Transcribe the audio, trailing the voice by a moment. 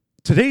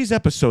Today's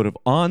episode of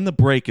On the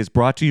Break is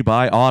brought to you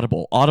by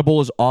Audible. Audible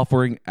is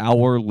offering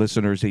our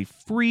listeners a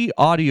free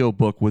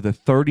audiobook with a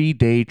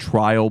 30-day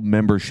trial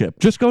membership.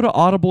 Just go to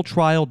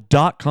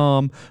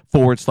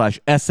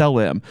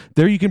audibletrial.com/SLM.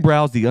 There you can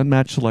browse the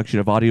unmatched selection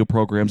of audio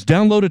programs,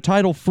 download a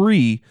title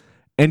free,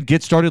 and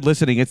get started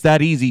listening. It's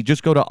that easy.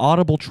 Just go to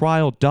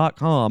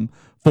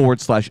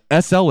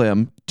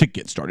audibletrial.com/SLM to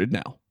get started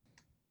now.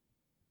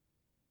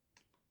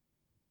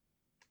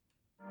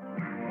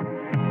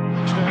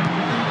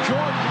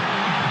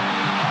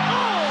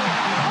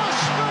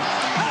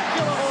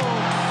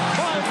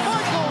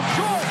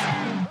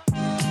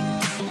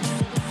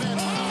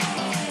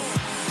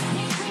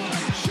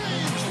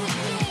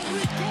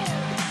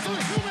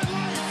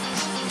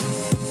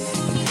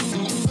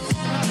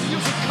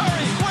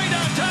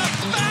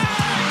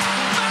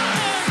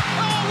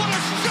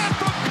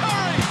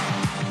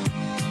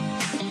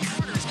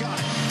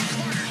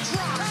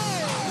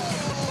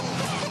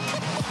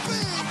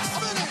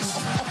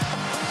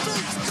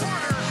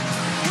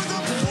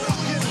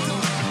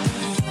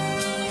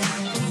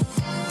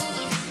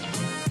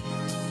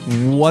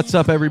 What's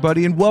up,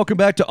 everybody, and welcome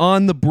back to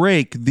On the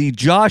Break. The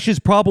Josh is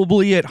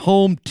probably at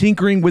home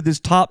tinkering with his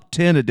top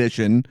 10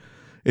 edition.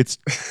 It's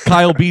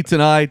Kyle Beats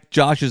and I.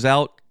 Josh is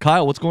out.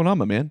 Kyle, what's going on,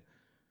 my man?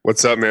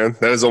 What's up, man?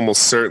 That is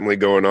almost certainly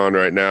going on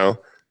right now.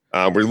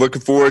 We're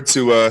looking forward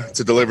to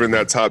delivering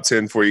that top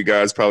 10 for you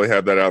guys. Probably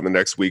have that out in the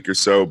next week or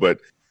so, but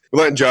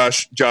we're letting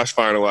Josh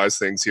finalize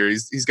things here.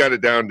 He's got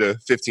it down to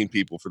 15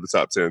 people for the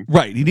top 10.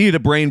 Right. He needed a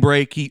brain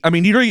break. He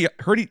already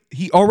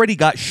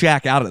got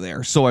Shaq out of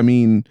there. So, I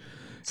mean,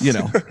 you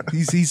know,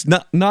 he's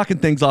not knocking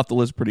things off the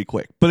list pretty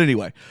quick. But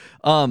anyway,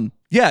 so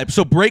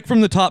break from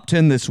the top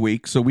 10 this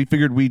week. So we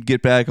figured we'd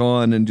get back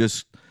on and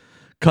just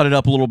cut it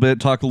up a little bit,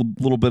 talk a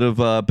little bit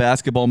of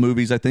basketball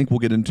movies I think we'll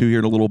get into here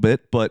in a little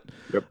bit. But,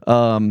 just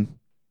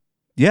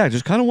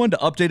kind of wanted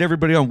to update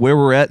everybody on where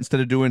we're at instead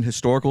of doing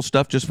historical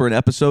stuff just for an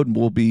episode. And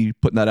we'll be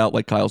putting that out,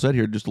 like Kyle said,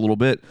 here in just a little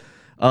bit.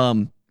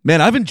 Man,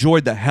 I've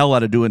enjoyed the hell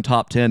out of doing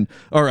top 10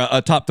 or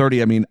top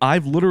 30. I mean,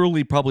 I've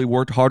literally probably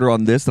worked harder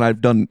on this than I've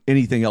done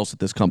anything else at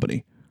this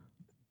company.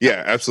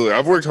 Yeah, absolutely.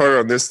 I've worked harder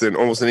on this than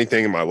almost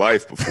anything in my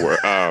life before.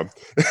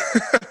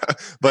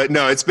 But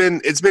no, it's been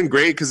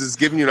great because it's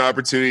given you an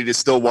opportunity to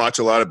still watch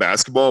a lot of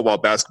basketball while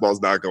basketball's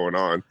not going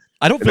on.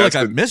 I don't feel like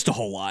I've missed a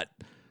whole lot.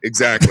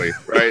 Exactly,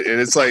 right? And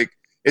it's like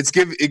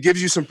it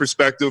gives you some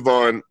perspective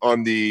on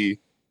the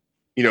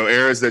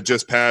eras that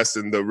just passed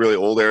and the really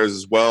old eras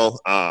as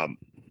well.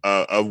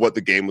 Of what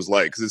the game was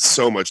like, because it's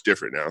so much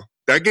different now.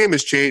 That game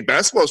has changed.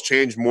 Basketball's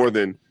changed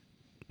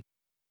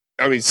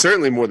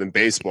certainly more than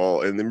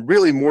baseball, and then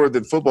really more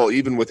than football,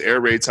 even with air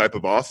raid type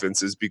of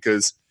offenses,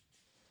 because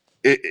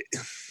I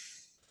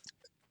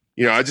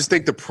just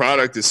think the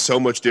product is so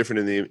much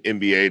different in the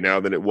NBA now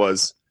than it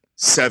was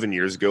 7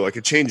 years ago. Like,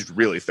 it changed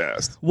really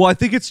fast. Well, I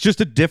think it's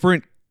just a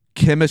different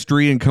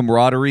chemistry and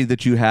camaraderie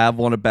that you have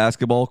on a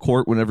basketball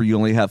court whenever you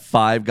only have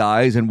 5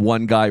 guys and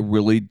one guy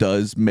really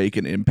does make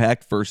an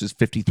impact versus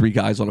 53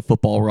 guys on a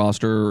football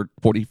roster or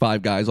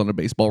 45 guys on a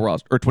baseball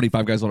roster or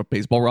 25 guys on a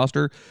baseball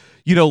roster.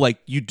 Like,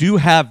 you do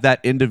have that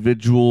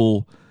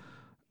individual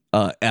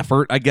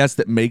effort, I guess,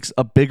 that makes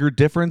a bigger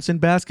difference in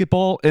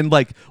basketball. And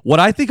like, what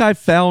I think I've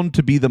found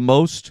to be the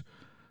most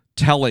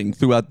telling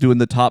throughout doing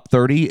the top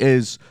 30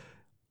 is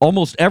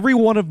almost every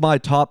one of my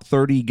top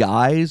 30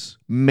 guys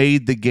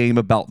made the game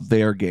about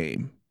their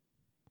game.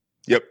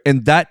 Yep.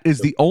 And this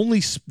is the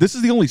only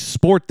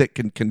sport that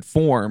can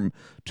conform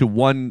to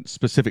one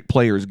specific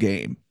player's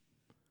game.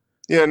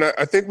 Yeah, and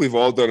I think we've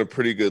all done a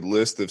pretty good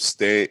list of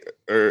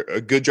a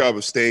good job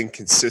of staying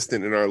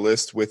consistent in our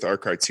list with our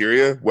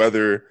criteria.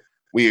 Whether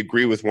we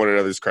agree with one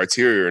another's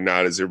criteria or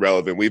not is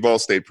irrelevant. We've all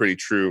stayed pretty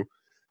true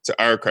to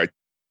our criteria.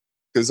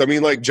 Because,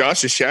 like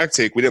Josh's Shaq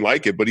take, we didn't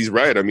like it, but he's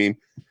right. I mean,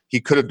 he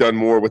could have done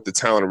more with the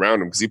talent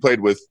around him because he played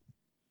with,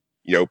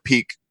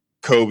 peak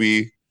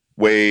Kobe,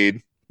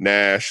 Wade,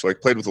 Nash,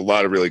 played with a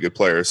lot of really good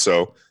players.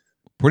 So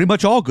pretty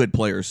much all good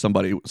players, some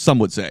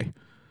would say.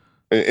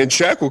 And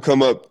Shaq will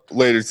come up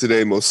later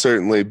today, most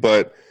certainly,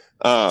 but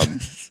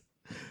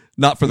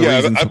not for the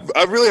reason.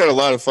 I've really had a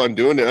lot of fun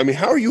doing it. I mean,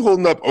 how are you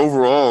holding up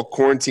overall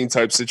quarantine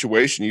type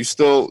situation? You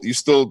still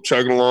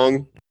chugging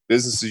along,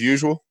 business as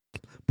usual?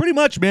 Pretty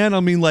much, man. I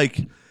mean,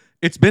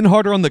 it's been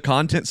harder on the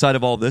content side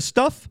of all this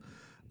stuff.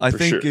 I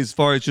think as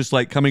far as just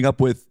coming up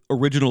with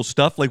original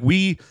stuff,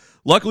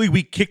 luckily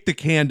we kicked the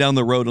can down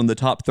the road on the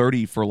top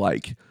 30 for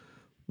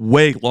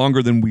way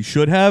longer than we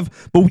should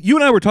have. But you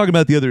and I were talking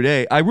about the other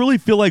day. I really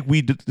feel like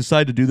we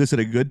decided to do this at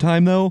a good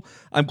time, though.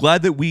 I'm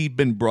glad that we've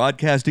been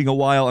broadcasting a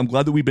while. I'm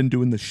glad that we've been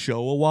doing the show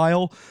a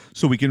while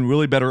so we can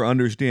really better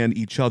understand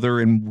each other.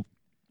 And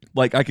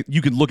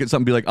you can look at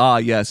something and be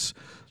like, yes,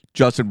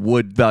 Justin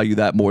would value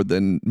that more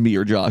than me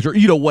or Josh or,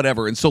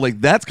 whatever. And so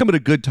that's come at a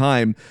good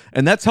time,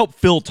 and that's helped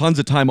fill tons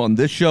of time on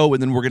this show.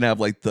 And then we're going to have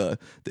the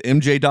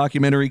MJ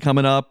documentary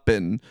coming up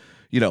and,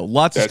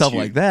 lots of stuff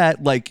like that.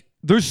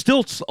 There's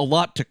still a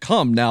lot to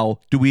come. Now,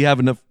 do we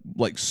have enough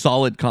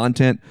solid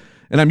content?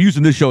 And I'm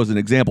using this show as an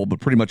example, but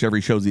pretty much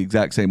every show is the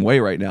exact same way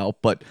right now.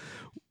 But,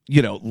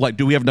 like,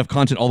 do we have enough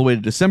content all the way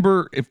to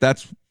December? If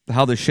that's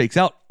how this shakes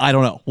out, I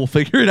don't know. We'll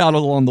figure it out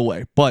along the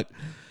way. But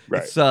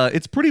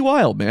it's pretty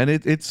wild, man.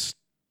 It's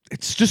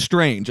just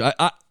strange.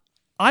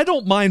 I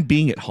don't mind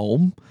being at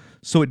home,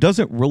 so it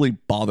doesn't really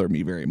bother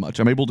me very much.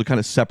 I'm able to kind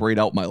of separate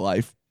out my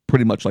life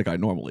pretty much like I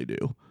normally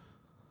do.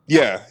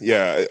 Yeah,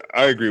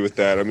 I agree with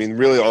that. I mean,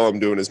 really all I'm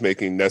doing is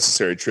making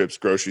necessary trips,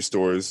 grocery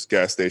stores,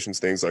 gas stations,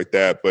 things like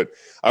that. But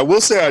I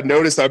will say I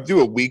noticed I do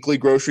a weekly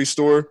grocery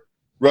store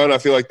run. I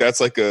feel like that's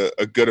like a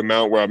good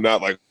amount where I'm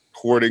not like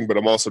hoarding, but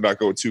I'm also not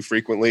going too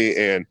frequently.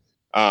 And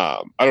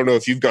I don't know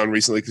if you've gone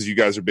recently because you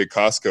guys are big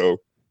Costco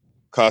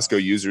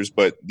users,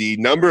 but the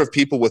number of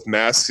people with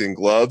masks and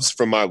gloves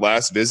from my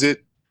last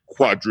visit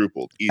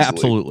quadrupled easily.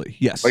 Absolutely,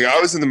 yes. Like I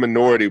was in the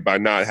minority by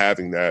not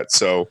having that.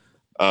 So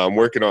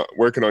working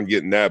on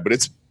getting that, but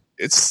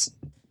it's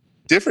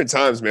different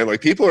times, man.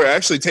 Like people are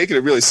actually taking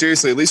it really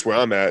seriously, at least where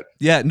I'm at.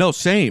 Yeah, no,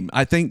 same.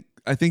 I think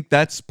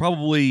that's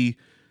probably,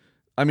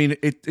 I mean,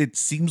 it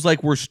seems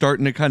like we're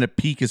starting to kind of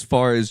peak as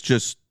far as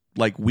just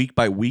like week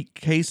by week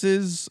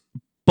cases,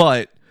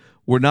 but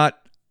we're not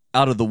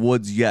out of the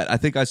woods yet. I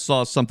think I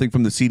saw something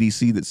from the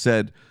CDC that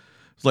said,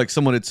 like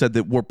someone had said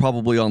that we're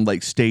probably on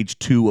like stage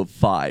 2 of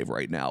 5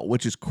 right now,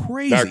 which is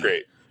crazy. Not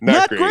great.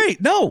 Not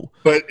great. No.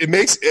 But it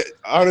makes it,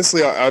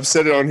 honestly, I've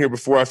said it on here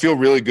before. I feel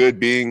really good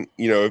being,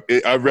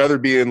 I'd rather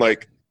be in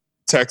like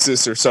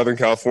Texas or Southern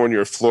California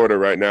or Florida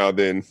right now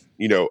than,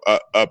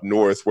 up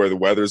north where the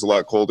weather's a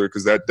lot colder,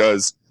 because that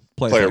does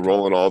play a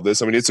role in all of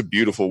this. I mean, it's a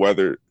beautiful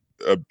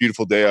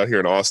day out here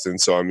in Austin.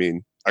 So, I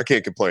mean, I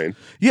can't complain.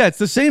 Yeah, it's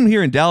the same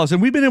here in Dallas.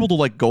 And we've been able to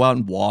like go out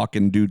and walk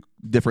and do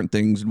different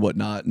things and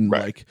whatnot. And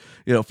like,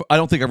 I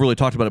don't think I've really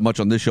talked about it much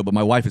on this show, but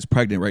my wife is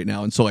pregnant right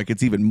now. And so like,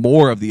 it's even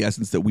more of the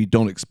essence that we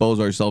don't expose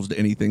ourselves to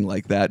anything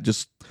like that.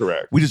 Just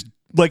correct. We just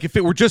like, if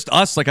it were just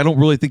us, like, I don't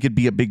really think it'd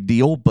be a big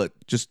deal, but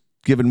just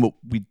given what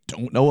we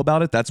don't know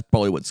about it, that's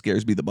probably what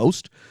scares me the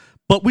most.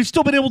 But we've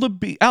still been able to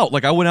be out.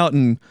 Like I went out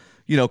and,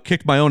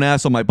 kicked my own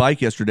ass on my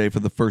bike yesterday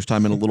for the first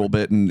time in a little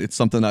bit. And it's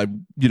something I've,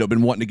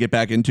 been wanting to get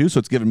back into. So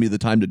it's given me the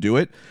time to do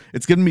it.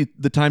 It's given me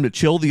the time to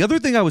chill. The other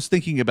thing I was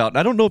thinking about, and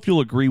I don't know if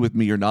you'll agree with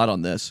me or not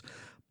on this,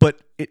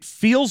 but it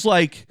feels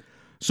like,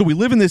 so we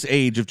live in this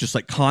age of just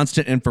like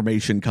constant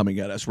information coming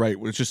at us, right?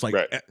 Where it's just like,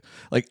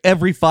 like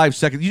every 5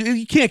 seconds,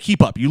 you can't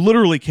keep up. You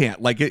literally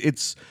can't. Like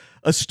it's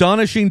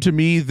astonishing to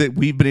me that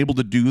we've been able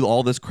to do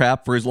all this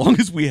crap for as long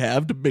as we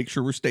have to make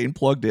sure we're staying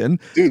plugged in.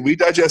 Dude, we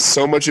digest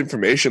so much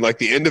information. Like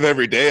the end of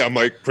every day, I'm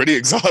like pretty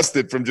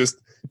exhausted from just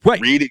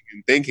reading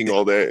and thinking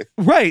all day.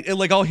 Right. And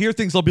like I'll hear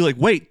things, I'll be like,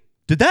 wait,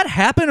 did that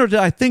happen or did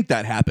I think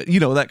that happened?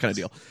 That kind of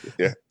deal.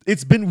 Yeah.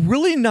 It's been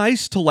really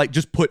nice to like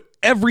just put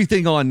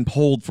everything on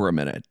hold for a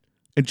minute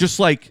and just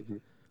like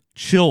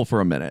chill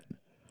for a minute.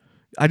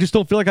 I just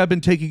don't feel like I've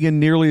been taking in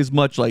nearly as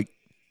much like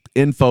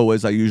info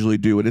as I usually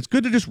do, and it's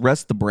good to just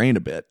rest the brain a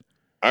bit.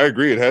 I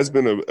agree. It has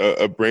been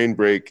a brain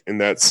break in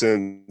that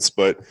sense,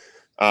 but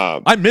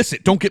I miss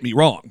it. Don't get me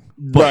wrong.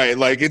 Right.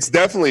 Like it's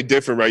definitely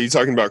different, right? You're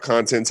talking about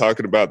content,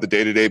 talking about the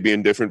day-to-day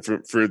being different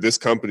for this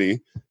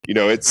company.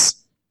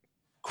 It's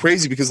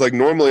crazy because like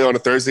normally on a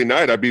Thursday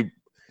night, I would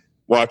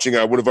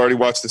have already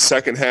watched the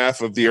second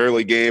half of the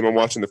early game. I'm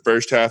watching the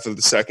first half of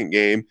the second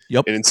game.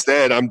 Yep. And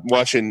instead I'm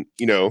watching,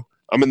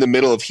 I'm in the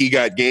middle of He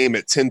Got Game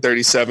at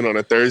 10:37 on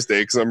a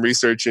Thursday because I'm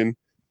researching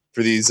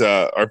for these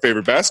our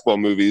favorite basketball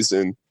movies,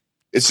 and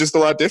it's just a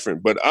lot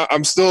different. But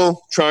I'm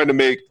still trying to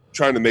make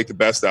the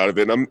best out of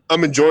it. And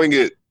I'm enjoying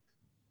it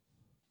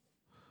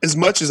as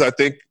much as I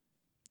think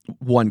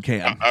one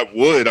can. I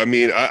would. I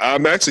mean,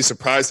 I'm actually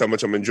surprised how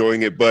much I'm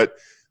enjoying it. But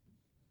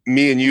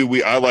me and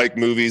you, I like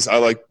movies, I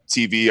like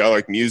TV, I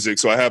like music,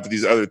 so I have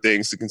these other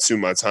things to consume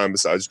my time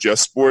besides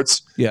just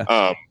sports.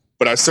 Yeah.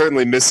 But I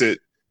certainly miss it.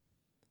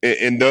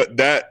 And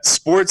that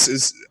sports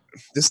is,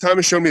 this time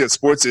has shown me that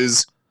sports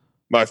is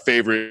my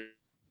favorite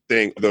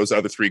thing of those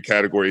other 3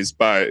 categories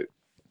by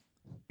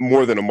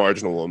more than a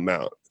marginal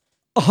amount.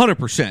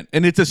 100%.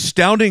 And it's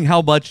astounding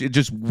how much it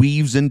just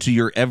weaves into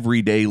your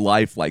everyday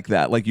life like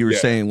that. Like you were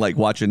saying, like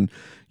watching,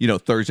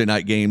 Thursday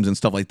night games and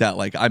stuff like that.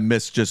 Like I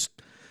miss just,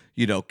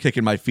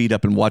 kicking my feet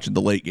up and watching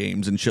the late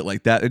games and shit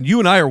like that. And you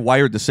and I are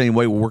wired the same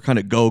way where we're kind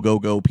of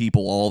go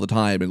people all the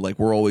time. And like,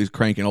 we're always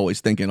cranking,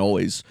 always thinking,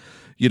 always,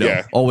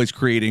 always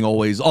creating,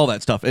 always all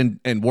that stuff and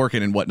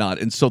working and whatnot.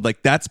 And so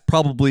like, that's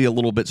probably a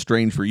little bit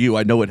strange for you.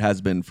 I know it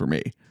has been for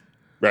me.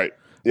 Right.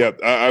 Yeah,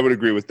 I would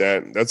agree with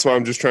that. That's why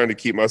I'm just trying to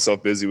keep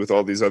myself busy with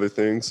all these other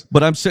things.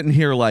 But I'm sitting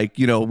here like,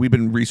 we've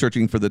been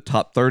researching for the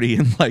top 30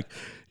 and like,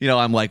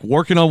 I'm like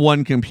working on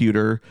one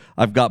computer.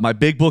 I've got my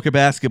big book of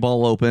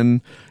basketball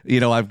open.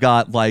 I've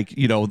got like,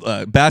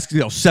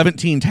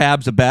 17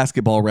 tabs of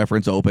basketball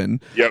reference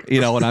open. Yep.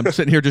 And I'm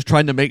sitting here just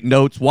trying to make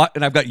notes.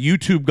 And I've got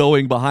YouTube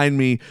going behind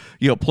me,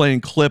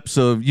 playing clips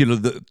of,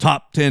 the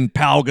top 10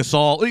 Pau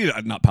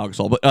Gasol, not Pau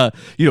Gasol, but,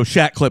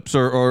 Shaq clips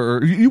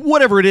or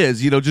whatever it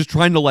is, just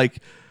trying to like,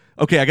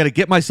 okay, I got to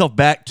get myself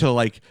back to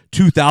like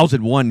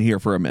 2001 here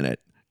for a minute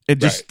and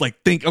just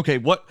like think, okay,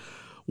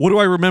 what do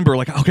I remember?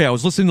 Like, okay, I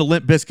was listening to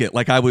Limp Bizkit.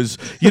 Like I was,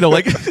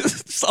 like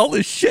all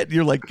this shit. And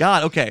you're like,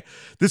 God, okay,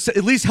 this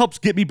at least helps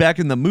get me back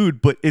in the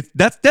mood. But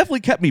that's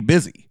definitely kept me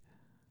busy.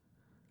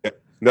 Yeah,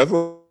 nothing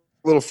a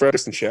little Fred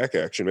and Shaq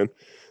action,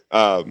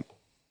 man.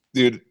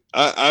 Dude,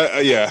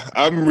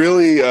 I'm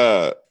really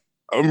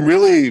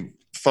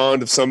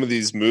fond of some of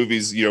these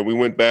movies. We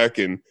went back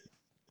and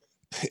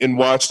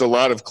watched a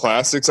lot of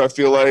classics, I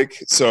feel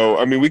like. So,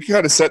 I mean, we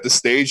kind of set the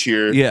stage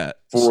here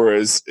for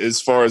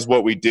as far as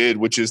what we did,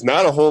 which is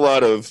not a whole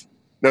lot of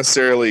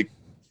necessarily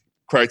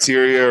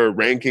criteria or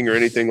ranking or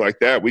anything like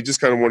that. We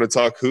just kind of want to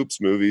talk hoops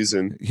movies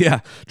and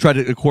try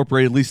to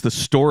incorporate at least the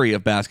story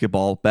of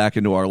basketball back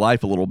into our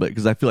life a little bit,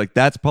 because I feel like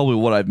that's probably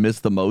what I've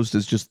missed the most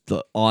is just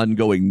the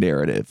ongoing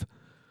narrative.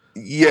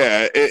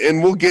 Yeah,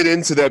 and we'll get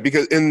into that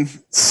because in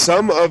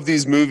some of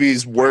these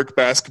movies work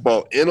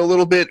basketball in a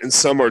little bit and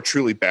some are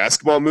truly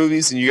basketball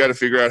movies, and you got to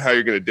figure out how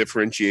you're going to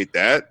differentiate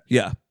that.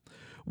 Yeah.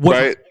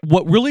 What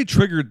really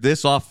triggered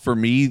this off for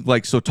me,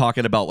 like, so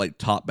talking about like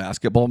top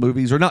basketball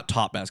movies, or not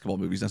top basketball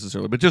movies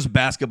necessarily, but just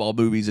basketball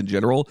movies in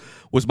general,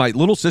 was my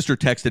little sister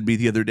texted me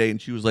the other day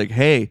and she was like,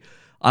 hey,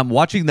 I'm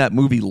watching that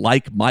movie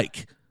Like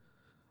Mike.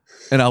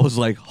 And I was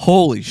like,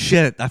 holy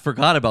shit, I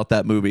forgot about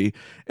that movie.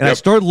 And I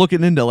started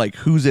looking into like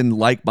who's in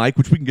Like Mike,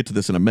 which we can get to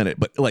this in a minute,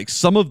 but like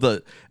some of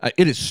the,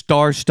 it is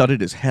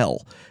star-studded as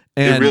hell.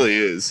 And, it really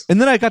is. And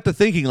then I got to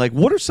thinking, like,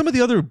 what are some of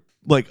the other,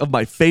 like, of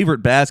my favorite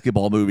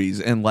basketball movies?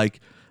 And like,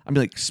 I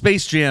mean, like,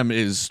 Space Jam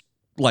is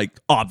like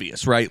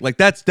obvious, right? Like,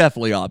 that's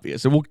definitely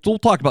obvious. And we'll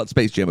talk about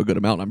Space Jam a good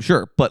amount, I'm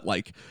sure. But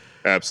like,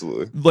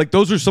 absolutely, like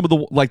those are some of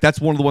the, like, that's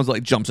one of the ones that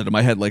like jumps into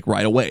my head like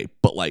right away.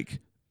 But like,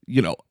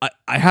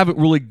 I haven't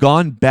really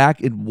gone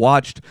back and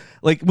watched,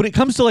 like, when it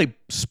comes to like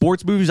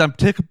sports movies, I'm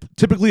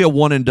typically a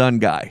one and done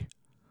guy.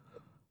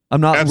 I'm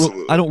not,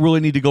 I don't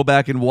really need to go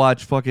back and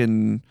watch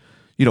fucking,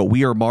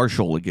 We Are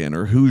Marshall again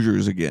or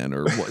Hoosiers again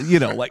or,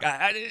 like,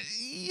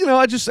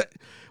 I just,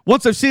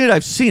 once I've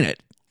seen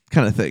it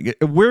kind of thing.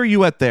 Where are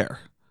you at there?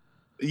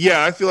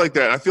 Yeah, I feel like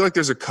that. I feel like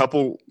there's a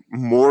couple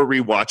more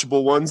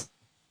rewatchable ones.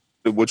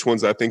 Which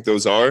ones I think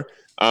those are.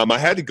 I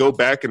had to go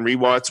back and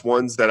rewatch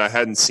ones that I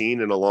hadn't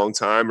seen in a long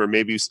time, or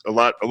maybe a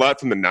lot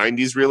from the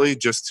 90s, really,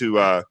 just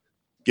to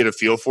get a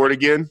feel for it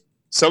again.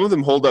 Some of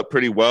them hold up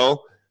pretty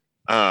well.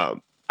 I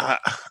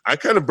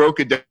kind of broke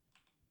it down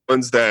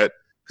ones that,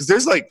 because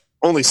there's like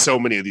only so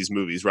many of these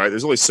movies, right?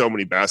 There's only so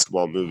many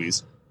basketball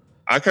movies.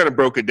 I kind of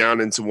broke it down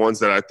into ones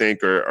that I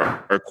think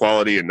are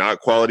quality and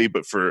not quality,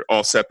 but for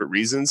all separate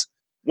reasons.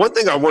 One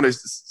thing I want to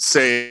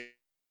say,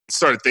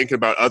 started thinking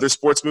about other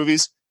sports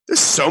movies. There's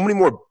so many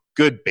more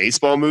good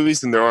baseball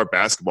movies than there are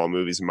basketball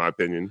movies, in my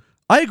opinion.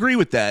 I agree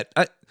with that.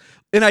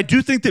 And I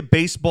do think that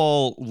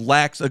baseball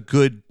lacks a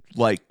good,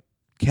 like,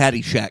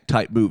 Caddyshack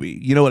type movie.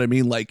 You know what I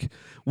mean? Like,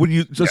 when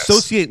you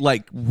associate,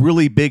 like,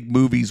 really big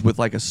movies with,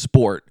 like, a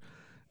sport,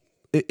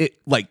 it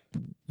like,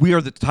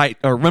 Remember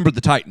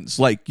the Titans,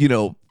 like,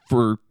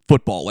 for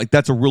football. Like,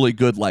 that's a really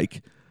good,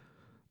 like,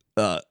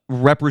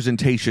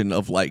 representation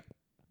of, like,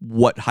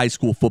 what high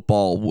school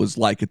football was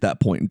like at that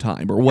point in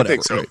time or whatever. I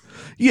think so. Right?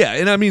 Yeah.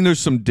 And I mean, there's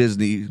some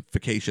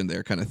Disney-fication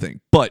there kind of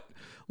thing, but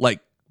like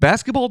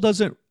basketball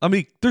doesn't, I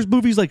mean, there's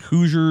movies like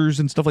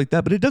Hoosiers and stuff like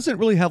that, but it doesn't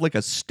really have like a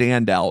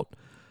standout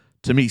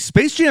to me.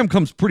 Space Jam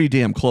comes pretty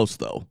damn close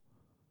though.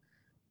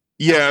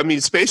 Yeah. I mean,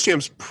 Space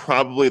Jam's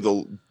probably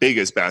the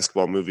biggest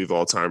basketball movie of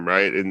all time,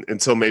 right? And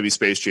until maybe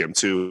Space Jam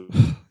 2,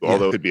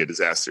 although it could be a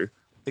disaster.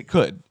 It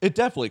could. It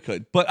definitely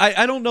could. But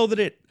I don't know that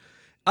it,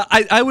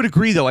 I would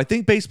agree, though. I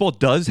think baseball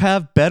does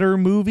have better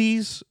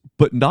movies,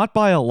 but not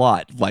by a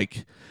lot.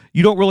 Like,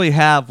 you don't really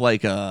have,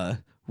 like,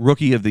 a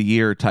Rookie of the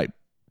Year type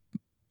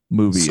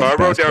movie. So I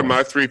wrote down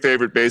my 3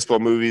 favorite baseball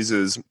movies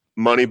is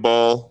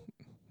Moneyball,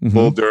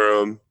 Bull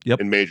Durham,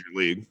 and Major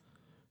League.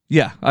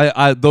 Yeah,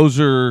 those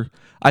are,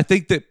 I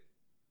think that,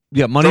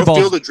 Moneyball. Throw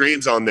Field of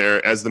Dreams on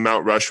there as the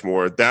Mount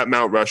Rushmore. That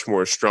Mount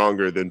Rushmore is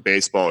stronger than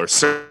baseball or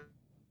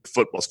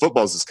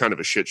Footballs is kind of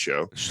a shit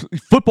show.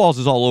 Footballs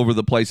is all over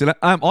the place, and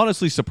I'm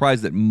honestly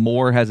surprised that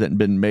more hasn't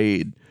been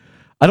made.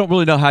 I don't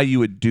really know how you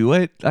would do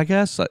it. I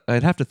guess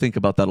I'd have to think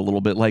about that a little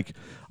bit. Like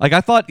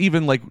I thought,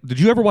 even like, did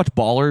you ever watch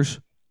Ballers?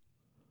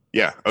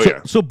 Yeah.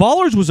 So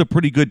Ballers was a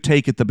pretty good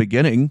take at the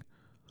beginning,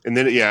 and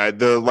then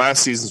the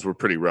last seasons were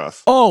pretty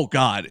rough. Oh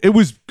God, it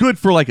was good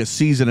for like a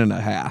season and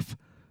a half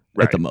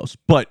at the most.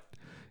 But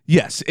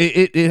yes,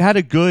 it had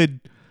a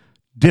good,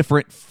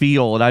 different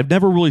feel, and I've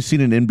never really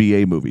seen an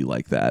NBA movie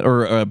like that,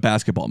 or a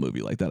basketball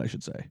movie like that, I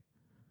should say.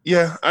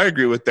 Yeah, I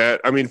agree with that.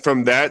 I mean,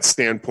 from that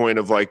standpoint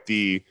of like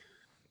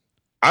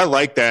I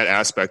like that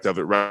aspect of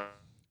it, right?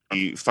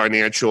 The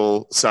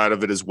financial side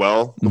of it as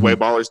well. The way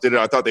Ballers did it,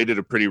 I thought they did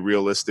a pretty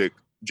realistic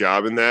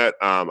job in that.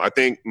 I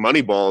think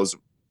Moneyball is,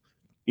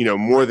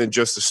 more than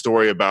just a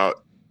story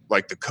about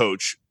like the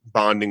coach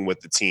bonding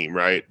with the team,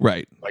 right?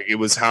 Right. Like it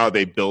was how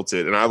they built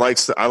it, and I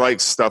like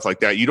stuff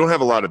like that. You don't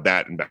have a lot of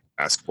that in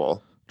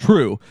basketball.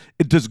 True.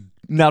 Does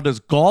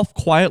golf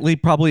quietly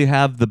probably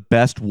have the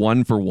best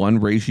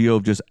 1-for-1 ratio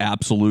of just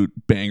absolute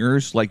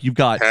bangers? Like you've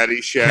got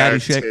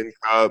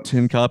Caddyshack,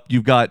 Tin Cup.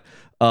 You've got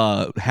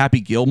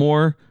Happy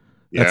Gilmore.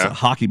 That's a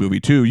hockey movie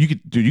too. You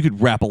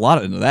could wrap a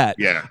lot into that.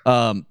 Yeah.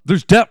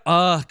 There's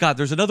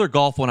another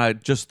golf one I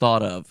just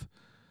thought of.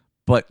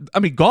 But I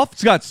mean,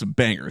 golf's got some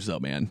bangers though,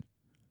 man.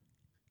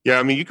 Yeah,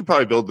 I mean, you could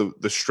probably build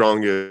the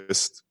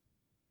strongest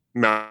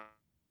match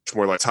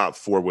more like top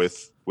 4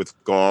 with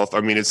golf.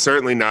 I mean, it's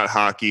certainly not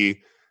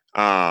hockey.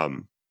 Yeah.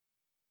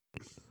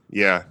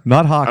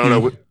 Not hockey. I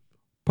don't know.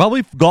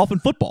 Probably golf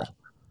and football.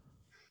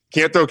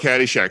 Can't throw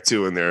Caddyshack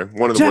 2 in there.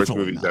 One of the worst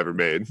movies ever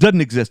made.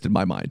 Doesn't exist in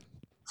my mind.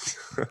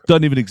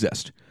 Doesn't even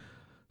exist.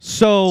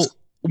 So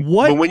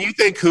what? But when you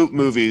think hoop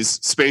movies,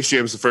 Space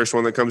Jam is the first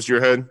one that comes to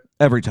your head?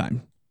 Every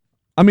time.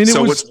 I mean, it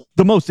was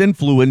the most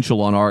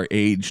influential on our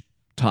age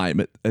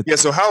time. Yeah,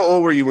 so how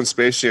old were you when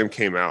Space Jam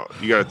came out?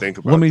 You got to think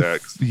about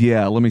that.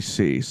 Yeah, let me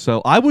see.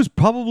 So I was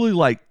probably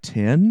like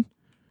 10.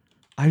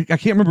 I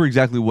can't remember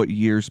exactly what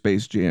year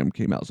Space Jam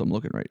came out, so I'm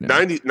looking right now.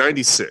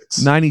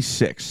 96.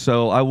 96.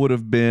 So I would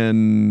have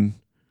been...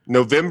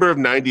 November of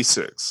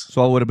 96.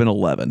 So I would have been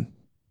 11.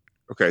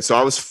 Okay, so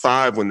I was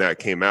 5 when that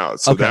came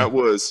out. So that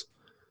was...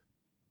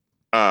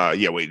 I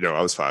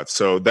was 5.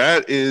 So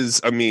that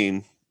is, I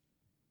mean,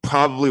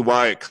 probably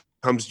why it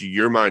comes to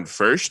your mind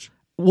first.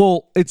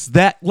 Well, it's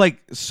that,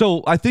 like,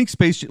 so I think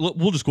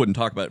we'll just go ahead and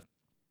talk about it.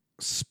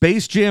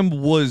 Space Jam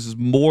was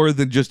more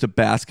than just a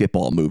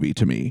basketball movie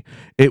to me.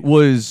 It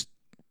was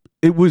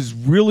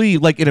really,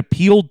 like, it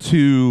appealed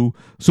to,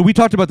 so we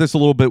talked about this a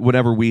little bit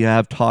whenever we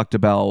have talked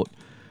about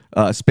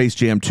Space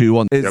Jam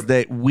 2,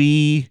 that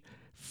we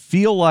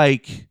feel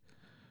like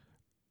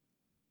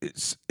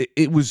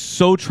it was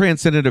so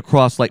transcendent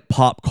across, like,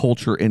 pop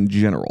culture in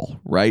general,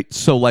 right?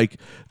 So, like,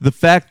 the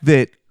fact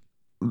that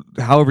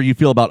however you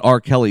feel about R.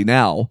 Kelly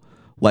now,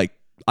 like,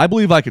 I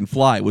Believe I Can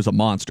Fly was a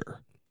monster.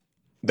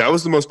 That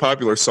was the most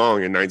popular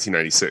song in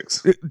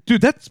 1996.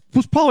 Dude, that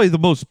was probably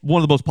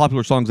one of the most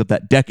popular songs of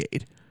that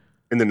decade.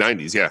 In the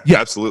 90s, yeah,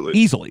 absolutely.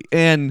 Easily.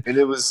 And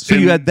it was... So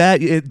you had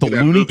the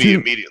Looney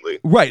Tunes. Immediately.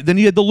 Right. Then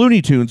you had the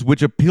Looney Tunes,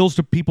 which appeals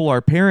to people our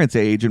parents'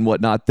 age and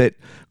whatnot that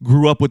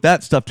grew up with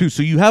that stuff too.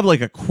 So you have like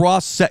a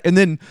and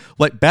then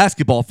like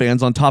basketball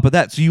fans on top of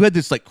that. So you had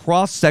this like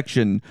cross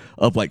section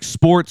of like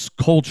sports,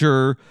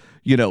 culture,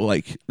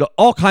 like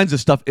all kinds of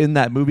stuff in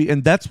that movie.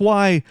 And that's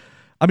why,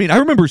 I mean, I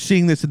remember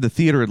seeing this in the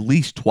theater at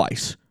least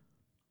twice.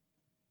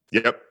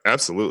 Yep,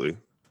 absolutely.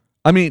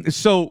 I mean,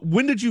 so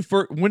when is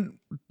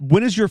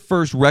your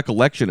first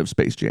recollection of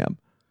Space Jam?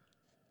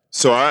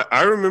 So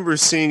I remember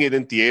seeing it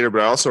in theater,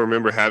 but I also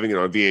remember having it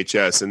on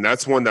VHS, and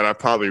that's one that I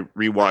probably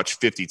rewatched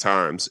 50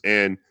 times.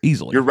 And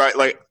easily, you're right.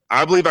 Like,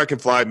 I Believe I Can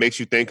Fly makes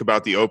you think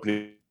about the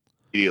opening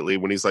immediately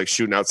when he's like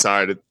shooting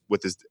outside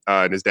with his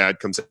and his dad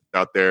comes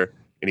out there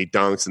and he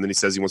dunks, and then he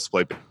says he wants to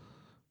play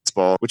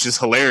baseball, which is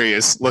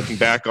hilarious looking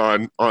back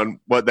on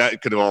what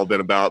that could have all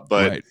been about.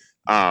 But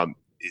right.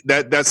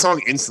 That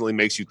song instantly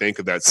makes you think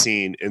of that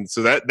scene, and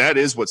so that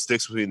is what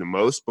sticks with me the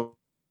most. But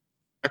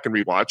I can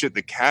rewatch it.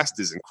 The cast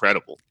is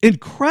incredible.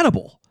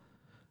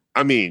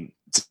 I mean,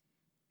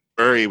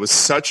 Murray was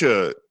such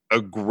a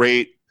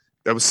great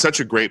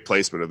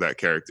placement of that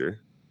character.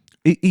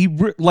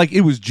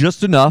 It was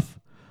just enough,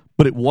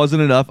 but it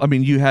wasn't enough. I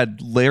mean, you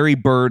had Larry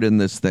Bird in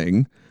this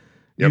thing.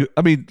 Yep.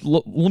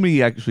 Let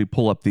me actually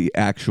pull up the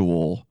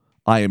actual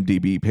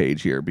IMDb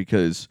page here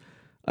because.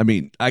 I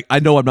mean, I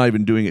know I'm not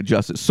even doing it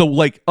justice. So,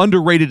 like,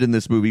 underrated in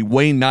this movie,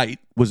 Wayne Knight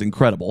was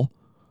incredible.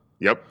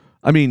 Yep.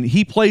 I mean,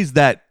 he plays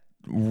that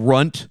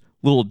runt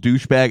little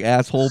douchebag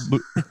asshole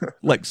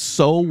like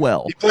so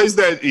well. He plays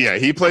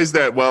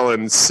that well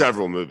in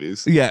several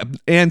movies. Yeah,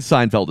 and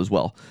Seinfeld as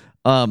well.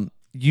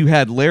 You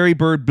had Larry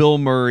Bird, Bill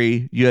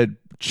Murray, you had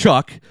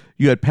Chuck,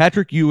 you had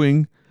Patrick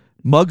Ewing,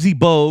 Muggsy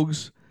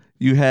Bogues,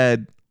 you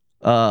had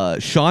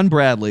Sean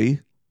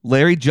Bradley,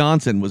 Larry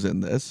Johnson was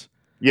in this.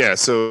 Yeah,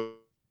 so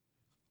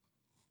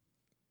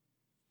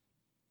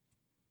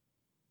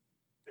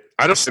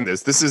I don't understand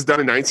this. This is done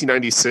in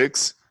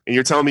 1996, and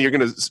you're telling me you're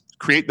going to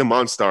create the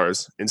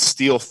Monstars and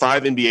steal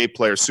 5 NBA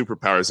players'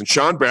 superpowers, and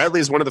Sean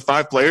Bradley is one of the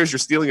 5 players you're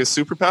stealing his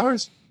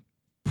superpowers?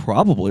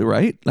 Probably,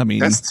 right? I mean,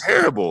 that's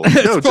terrible. No,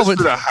 just for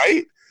the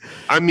height.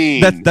 I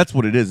mean, that's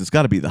what it is. It's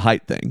got to be the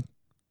height thing.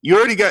 You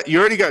already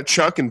got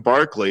Chuck and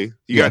Barkley.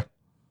 You got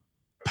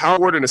power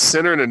forward and a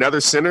center and another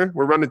center.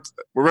 We're running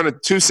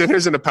 2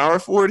 centers and a power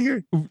forward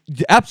here.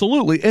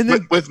 Absolutely, and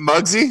then with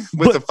Muggsy,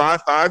 with the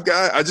 5'5"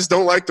 guy, I just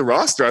don't like the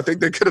roster. I think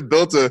they could have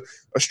built a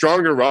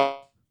stronger roster.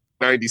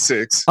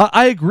 96.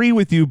 I agree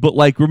with you, but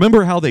like,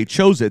 remember how they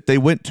chose it? They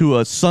went to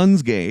a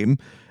Suns game,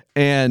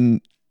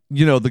 and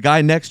the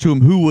guy next to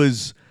him who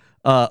was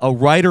a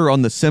writer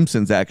on The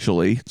Simpsons,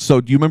 actually.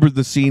 So do you remember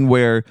the scene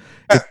where?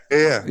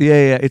 Yeah.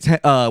 It's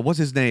what's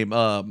his name?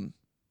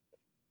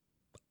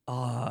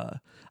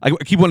 I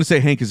keep wanting to say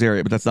Hank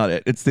Azaria, but that's not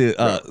it. It's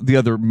the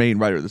other main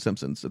writer of The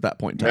Simpsons at that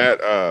point in time.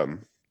 Matt,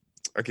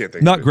 I can't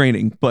think. Not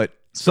Groening, but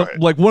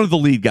like one of the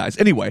lead guys.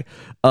 Anyway,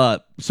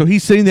 so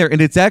he's sitting there, and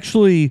it's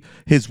actually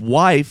his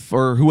wife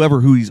or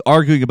who he's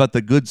arguing about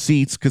the good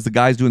seats because the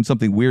guy's doing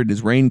something weird in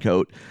his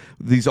raincoat.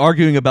 He's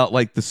arguing about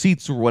like the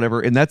seats or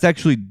whatever, and that's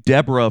actually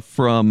Deborah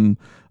from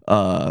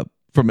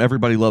from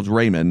Everybody Loves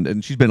Raymond,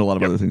 and she's been in a lot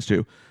of other things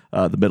too,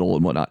 The Middle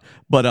and whatnot.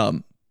 But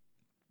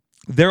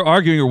they're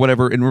arguing or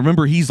whatever, and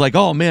remember, he's like,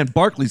 "Oh man,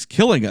 Barkley's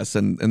killing us,"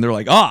 and they're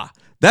like,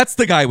 that's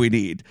the guy we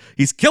need.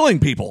 He's killing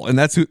people, and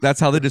that's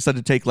how they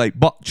decided to take like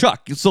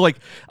Chuck. So like,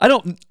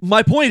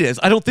 my point is,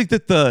 I don't think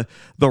that the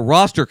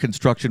roster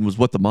construction was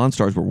what the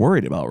Monstars were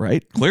worried about,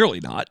 right? Clearly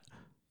not.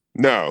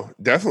 No,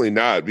 definitely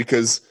not,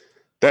 because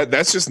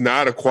that's just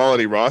not a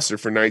quality roster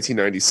for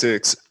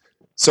 1996.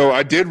 So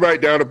I did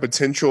write down a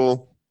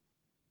potential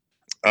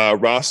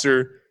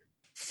roster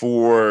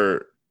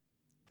for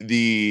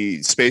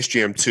the Space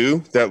Jam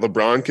 2 that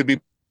LeBron could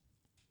be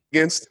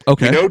against.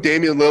 Okay. We know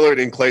Damian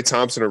Lillard and Klay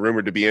Thompson are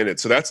rumored to be in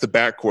it, so that's the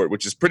backcourt,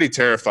 which is pretty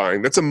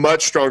terrifying. That's a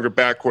much stronger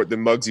backcourt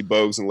than Muggsy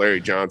Bogues and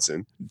Larry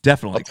Johnson.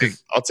 Definitely.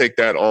 I'll take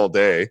that all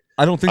day.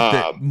 I don't think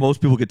that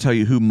most people could tell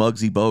you who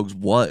Muggsy Bogues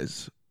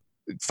was.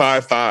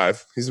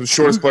 5'5". He's the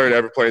shortest player to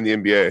ever play in the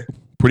NBA.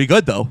 Pretty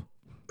good, though.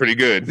 Pretty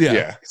good,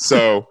 yeah.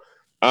 So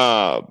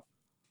the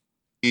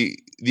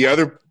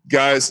other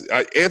guys,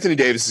 Anthony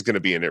Davis is going to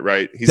be in it,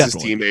 right? He's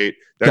Definitely. His teammate.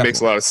 That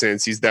makes a lot of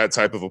sense. He's that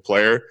type of a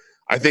player.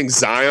 I think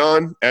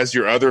Zion as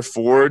your other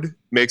forward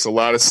makes a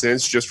lot of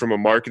sense just from a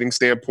marketing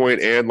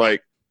standpoint and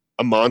like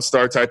a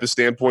Monstar type of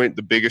standpoint,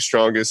 the biggest,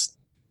 strongest,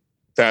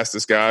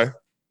 fastest guy.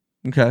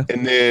 Okay.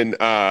 And then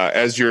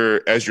as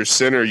your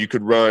center, you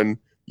could run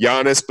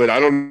Giannis, but I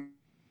don't know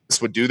if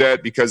Giannis would do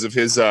that because of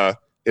his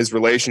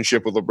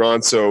relationship with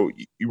LeBron. So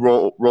you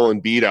roll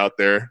Embiid out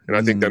there, and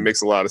I think that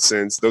makes a lot of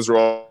sense. Those are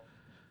all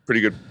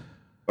pretty good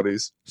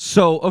buddies.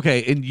 So, okay,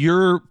 in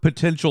your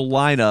potential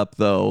lineup,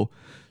 though,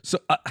 so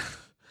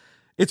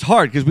it's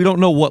hard because we don't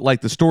know what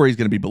like the story is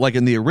going to be. But like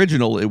in the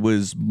original, it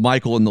was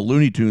Michael and the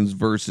Looney Tunes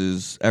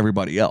versus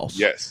everybody else.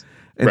 Yes.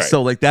 And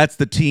so like that's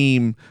the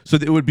team. So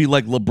it would be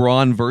like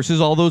LeBron versus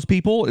all those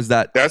people. Is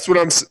that? That's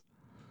what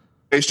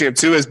Space Jam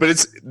 2 is.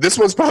 But this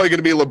one's probably going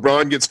to be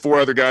LeBron gets 4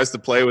 other guys to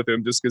play with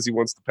him just because he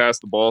wants to pass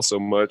the ball so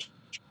much.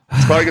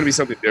 It's probably going to be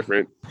something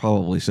different.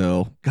 Probably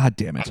so. God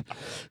damn it.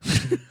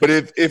 But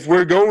if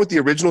we're going with the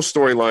original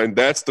storyline,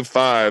 that's the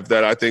 5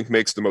 that I think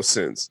makes the most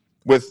sense.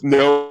 With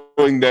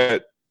knowing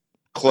that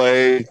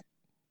Klay,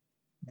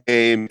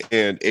 Dame,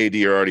 and AD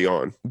are already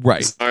on.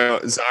 Right.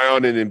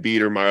 Zion and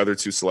Embiid are my other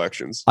 2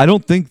 selections. I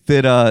don't think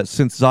that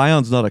since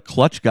Zion's not a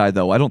clutch guy,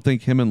 though, I don't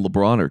think him and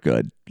LeBron are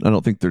good. I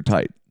don't think they're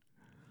tight.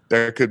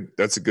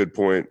 That's a good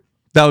point.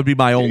 That would be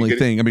my only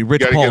thing. I mean,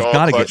 Rich Paul's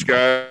got to get.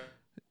 Guy.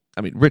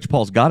 I mean, Rich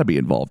Paul's got to be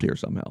involved here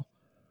somehow.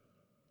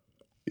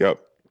 Yep.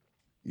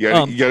 You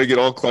got to get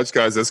all clutch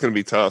guys. That's going to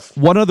be tough.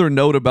 One other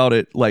note about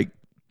it, like,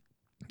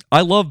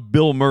 I love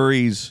Bill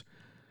Murray's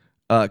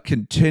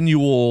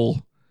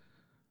continual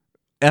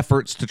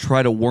efforts to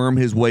try to worm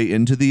his way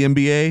into the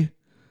NBA.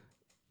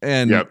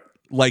 And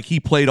like he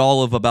played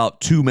all of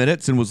about 2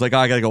 minutes and was like,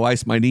 I got to go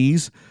ice my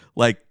knees.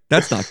 Like,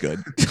 that's not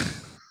good.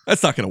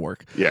 That's not going to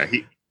work. Yeah,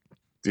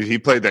 he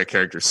played that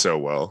character so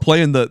well.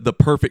 Playing the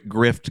perfect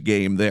grift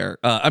game there.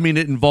 I mean,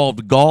 it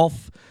involved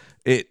golf.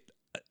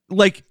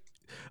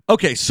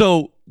 Okay,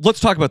 so let's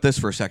talk about this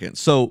for a second.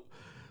 So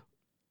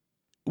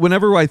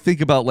whenever I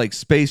think about like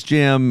Space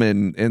Jam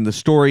and the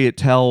story it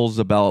tells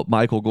about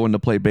Michael going to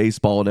play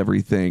baseball and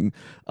everything,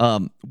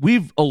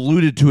 we've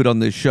alluded to it on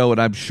this show, and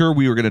I'm sure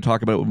we were going to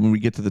talk about it when we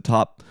get to the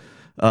top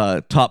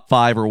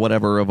 5 or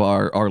whatever of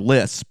our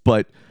lists.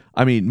 But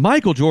I mean,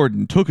 Michael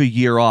Jordan took a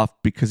year off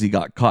because he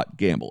got caught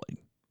gambling.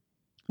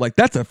 Like,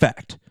 that's a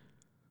fact.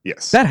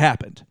 Yes, that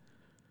happened.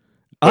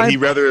 But he'd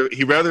rather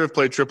have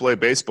played AAA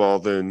baseball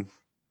than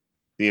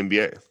the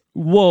NBA.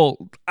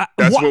 Well,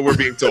 that's what we're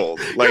being told.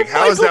 Like,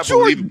 how is that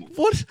believable?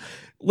 What?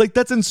 Like,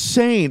 that's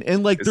insane.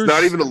 And like, it's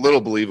not even a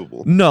little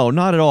believable. No,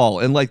 not at all.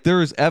 And like,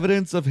 there is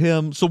evidence of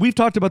him. So we've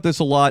talked about this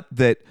a lot,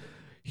 that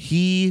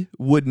he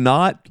would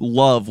not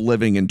love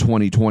living in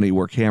 2020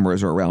 where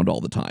cameras are around all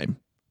the time.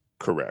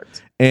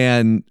 Correct.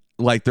 And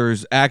like,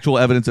 there's actual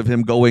evidence of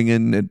him going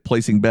in and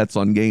placing bets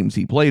on games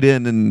he played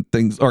in and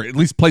things, or at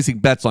least placing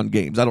bets on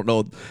games. I don't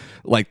know,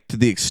 like, to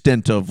the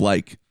extent of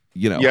like,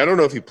 you know. Yeah, I don't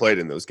know if he played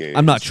in those games.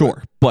 I'm not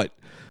sure. But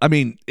I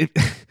mean,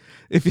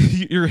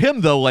 if you're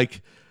him, though,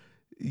 like,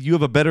 you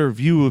have a better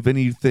view of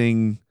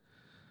anything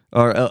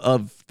or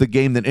of the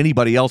game than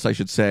anybody else, I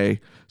should say.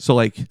 So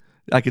like,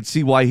 I could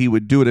see why he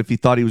would do it if he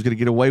thought he was going to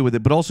get away with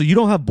it. But also, you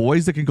don't have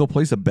boys that can go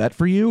place a bet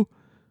for you.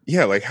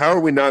 Yeah, like, how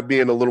are we not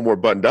being a little more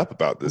buttoned up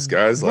about this,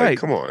 guys? Like,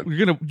 come on.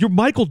 You're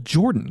Michael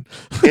Jordan.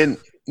 And,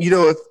 you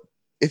know,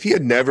 if he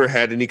had never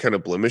had any kind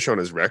of blemish on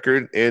his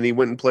record and he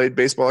went and played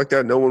baseball like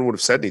that, no one would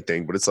have said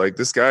anything. But it's like,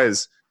 this guy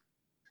is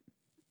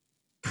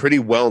pretty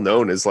well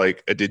known as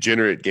like a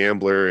degenerate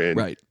gambler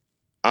and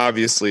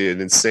obviously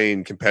an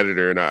insane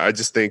competitor. And I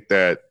just think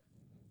that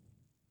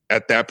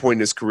at that point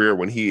in his career,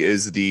 when he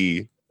is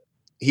the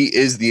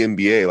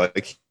NBA,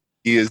 like,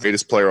 he is the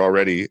greatest player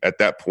already at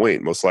that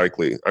point, most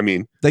likely. I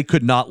mean, they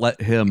could not let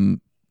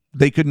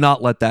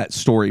that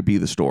story be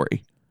the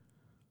story.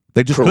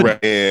 They just couldn't.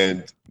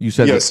 And you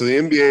said so the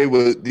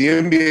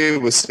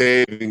NBA was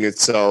saving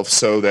itself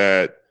so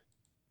that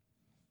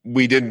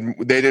they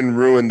didn't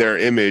ruin their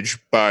image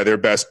by their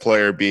best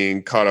player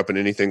being caught up in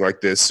anything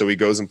like this. So he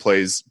goes and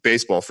plays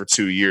baseball for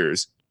 2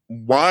 years.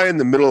 Why in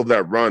the middle of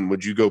that run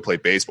would you go play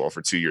baseball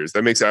for 2 years?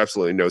 That makes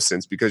absolutely no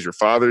sense because your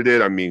father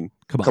did. I mean,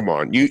 come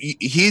on.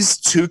 He's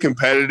too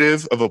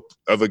competitive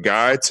of a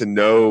guy to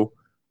know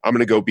I'm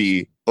going to go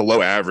be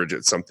below average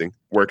at something,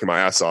 working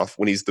my ass off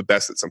when he's the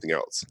best at something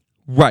else.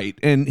 Right.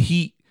 And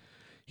he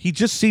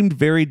just seemed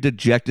very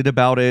dejected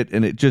about it.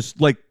 And it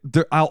just like,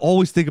 I'll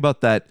always think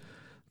about that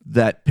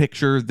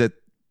picture that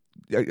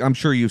I'm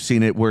sure you've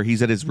seen it where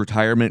he's at his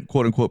retirement,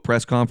 quote unquote,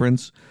 press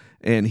conference.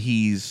 And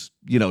he's,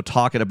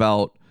 talking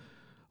about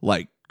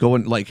like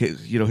going like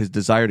his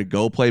desire to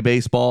go play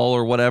baseball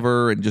or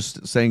whatever. And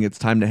just saying it's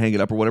time to hang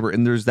it up or whatever.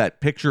 And there's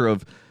that picture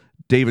of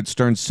David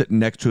Stern sitting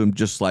next to him,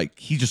 just like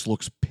he just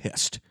looks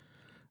pissed.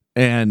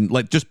 And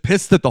like just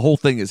pissed that the whole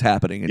thing is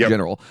happening in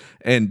general.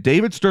 And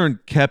David Stern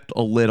kept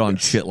a lid on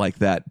shit like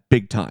that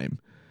big time.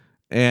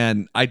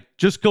 And I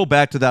just go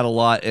back to that a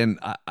lot. And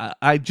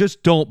I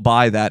just don't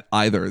buy that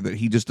either, that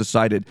he just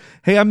decided,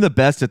 hey, I'm the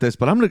best at this,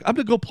 but I'm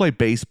gonna go play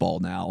baseball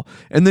now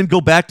and then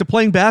go back to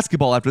playing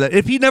basketball after that.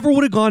 If he never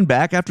would have gone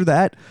back after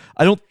that,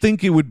 I don't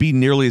think it would be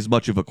nearly as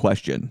much of a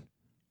question.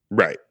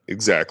 Right,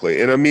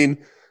 exactly. And I mean,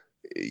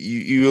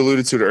 you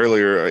alluded to it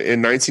earlier.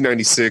 In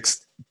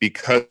 1996,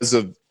 because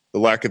of the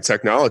lack of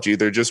technology,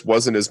 there just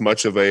wasn't as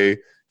much of a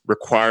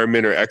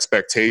requirement or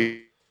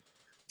expectation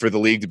for the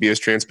league to be as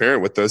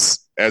transparent with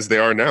us as they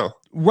are now.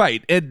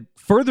 Right. And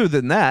further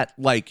than that,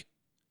 like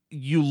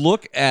you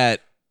look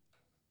at,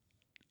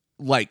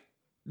 like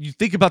you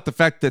think about the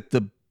fact that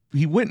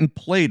he went and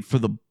played for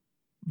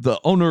the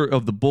owner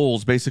of the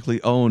Bulls basically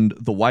owned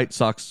the White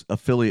Sox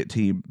affiliate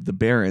team, the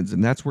Barons,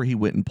 and that's where he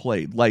went and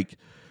played. Like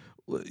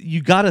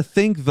you got to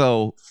think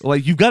though,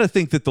 like you've got to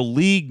think that the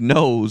league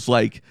knows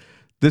like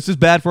this is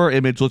bad for our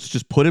image. Let's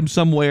just put him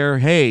somewhere.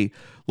 Hey,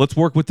 let's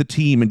work with the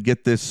team and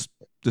get this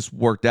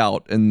worked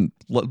out, and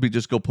let me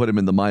just go put him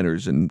in the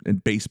minors in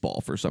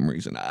baseball for some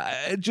reason.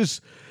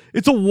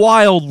 It's a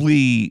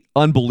wildly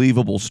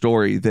unbelievable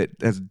story that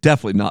has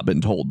definitely not been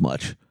told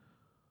much.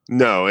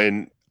 No,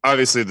 and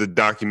obviously the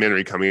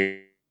documentary coming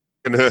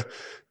gonna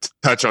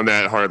touch on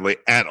that hardly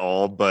at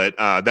all, but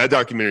that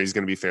documentary is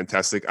going to be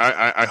fantastic.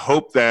 I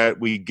hope that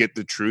we get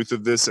the truth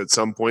of this at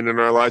some point in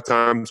our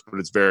lifetimes, but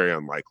it's very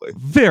unlikely.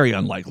 Very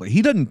unlikely.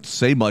 He doesn't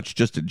say much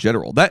just in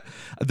general. That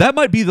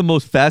might be the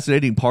most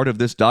fascinating part of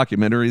this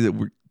documentary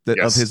of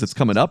his that's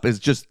coming up, is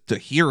just to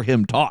hear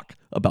him talk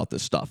about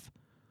this stuff.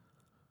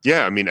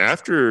 Yeah, I mean,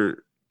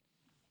 after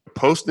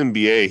post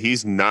NBA,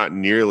 he's not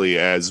nearly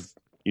as,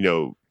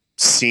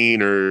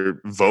 seen or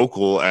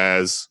vocal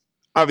as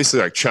obviously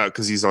like Chuck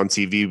because he's on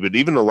TV, but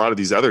even a lot of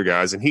these other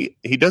guys, and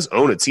he does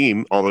own a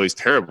team, although he's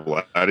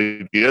terrible at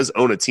it. He does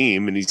own a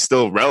team, and he's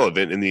still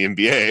relevant in the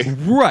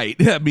NBA. Right.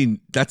 I mean,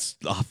 that's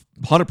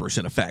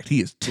 100% a fact.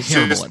 He is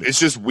terrible at it. It's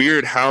just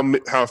weird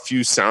how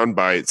few sound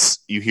bites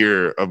you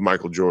hear of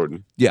Michael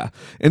Jordan. Yeah.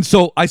 And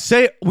so I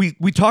say we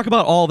talk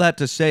about all that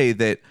to say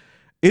that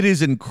it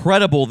is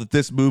incredible that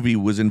this movie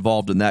was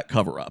involved in that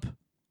cover-up.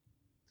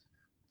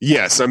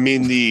 Yes. I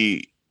mean,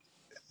 the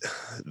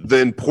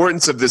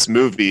importance of this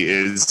movie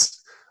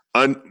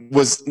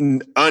was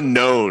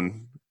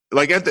unknown.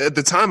 Like at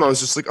the time, I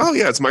was just like, oh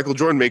yeah, it's Michael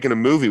Jordan making a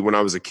movie when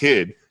I was a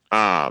kid.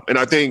 And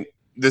I think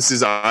this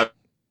is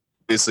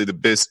obviously the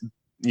best,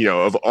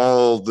 of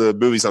all the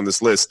movies on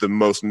this list, the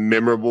most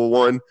memorable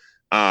one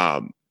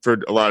for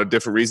a lot of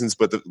different reasons.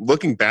 But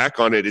looking back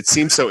on it, it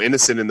seems so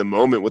innocent in the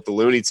moment with the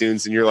Looney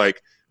Tunes, and you're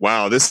like,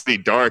 wow, this would be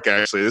dark,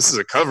 actually. This is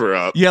a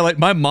cover-up. Yeah, like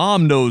my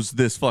mom knows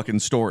this fucking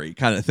story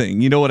kind of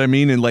thing. You know what I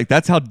mean? And like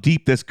that's how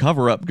deep this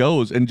cover-up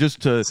goes. And just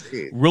to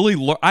really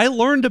I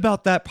learned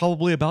about that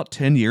probably about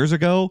 10 years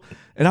ago,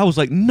 and I was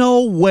like,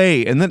 no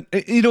way. And then,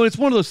 it's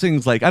one of those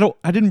things like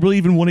I didn't really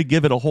even want to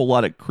give it a whole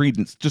lot of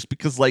credence just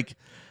because like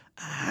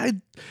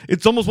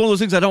it's almost one of those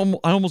things I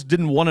almost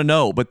didn't want to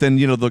know. But then,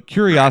 the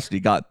curiosity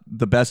got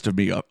the best of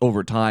me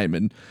over time.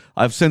 And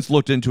I've since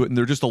looked into it, and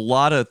there are just a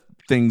lot of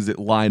things that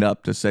line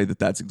up to say that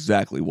that's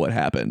exactly what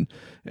happened.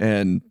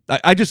 And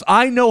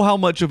I know how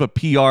much of a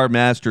PR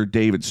master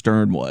David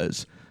Stern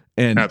was.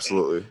 And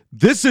absolutely,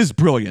 this is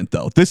brilliant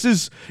though.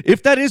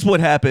 If that is what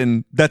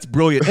happened, that's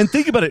brilliant. And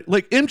think about it,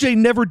 like MJ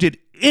never did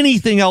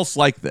anything else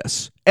like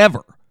this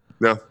ever.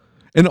 No.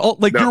 And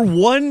your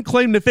one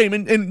claim to fame,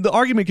 and the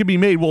argument can be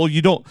made, well,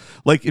 you don't,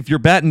 like, if you're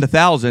batting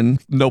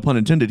 1,000, no pun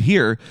intended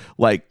here,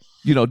 like,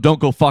 don't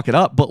go fuck it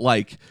up. But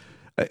like,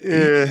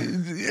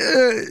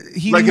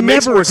 it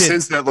makes more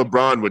sense that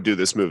LeBron would do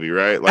this movie,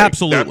 right? Like,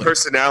 absolutely, that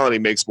personality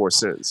makes more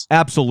sense.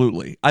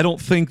 Absolutely, I don't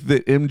think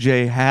that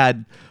MJ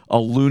had a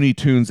Looney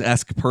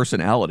Tunes-esque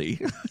personality.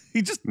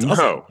 He just doesn't.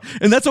 No.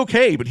 And that's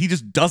okay, but he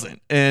just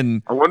doesn't.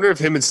 And I wonder if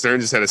him and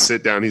Stern just had a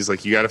sit down. He's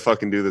like, "You got to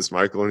fucking do this,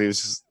 Michael." And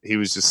he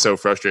was just so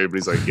frustrated, but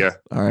he's like, "Yeah,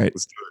 all right,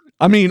 let's do it."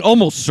 I mean,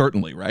 almost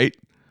certainly, right?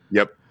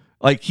 Yep.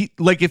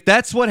 Like if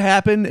that's what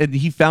happened and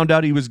he found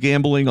out he was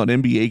gambling on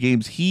NBA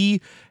games,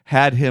 he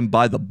had him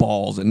by the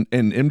balls, and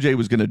MJ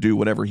was going to do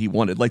whatever he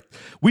wanted. Like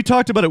we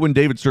talked about it when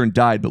David Stern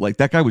died, but like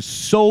that guy was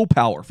so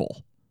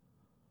powerful.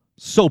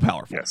 So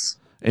powerful. Yes.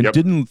 And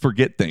didn't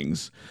forget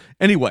things.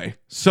 Anyway,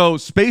 so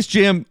Space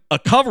Jam, a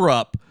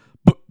cover-up,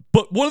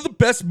 but one of the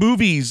best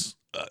movies,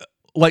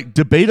 like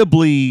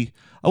debatably,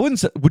 I wouldn't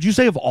say, would you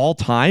say of all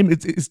time?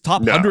 It's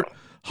top 100,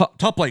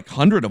 top like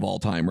 100 of all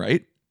time,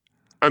 right?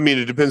 I mean,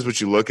 it depends what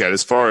you look at.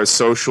 As far as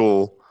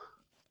social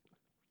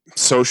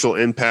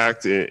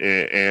impact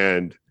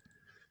and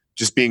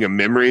just being a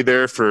memory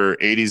there for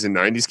 80s and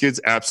 90s kids,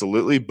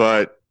 absolutely.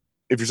 But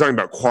if you're talking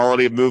about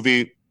quality of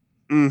movie,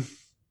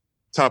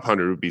 top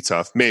 100 would be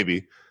tough.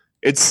 Maybe.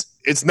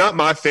 It's not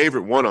my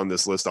favorite one on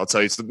this list, I'll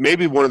tell you. It's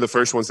maybe one of the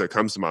first ones that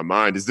comes to my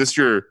mind. Is this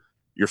your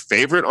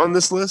favorite on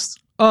this list?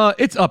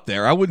 It's up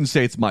there. I wouldn't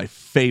say it's my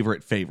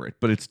favorite,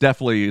 but it's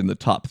definitely in the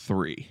top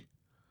 3.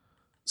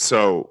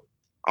 So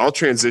I'll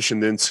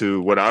transition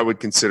into what I would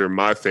consider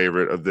my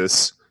favorite of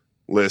this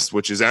list,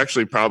 which is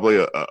actually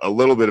probably a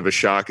little bit of a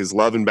shock. Is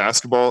Love and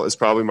Basketball is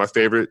probably my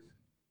favorite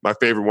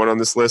one on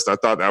this list. I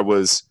thought that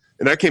was,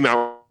 and that came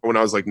out when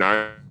I was like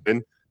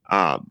 9.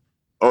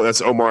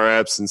 That's Omar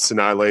Epps and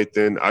Sanaa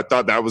Lathan. I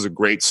thought that was a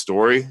great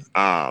story.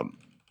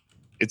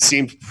 It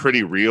seemed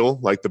pretty real.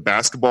 Like the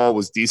basketball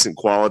was decent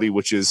quality,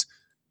 which is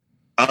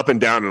up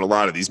and down in a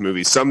lot of these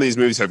movies. Some of these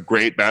movies have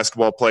great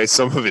basketball play.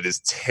 Some of it is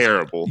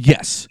terrible.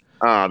 Yes.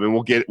 And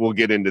we'll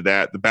get into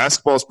that. The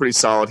basketball is pretty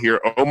solid here.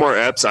 Omar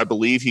Epps, I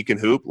believe he can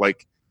hoop.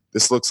 Like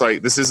this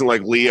isn't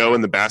like Leo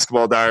in the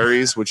Basketball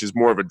Diaries, which is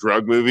more of a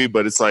drug movie,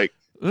 but it's like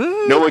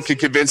no one can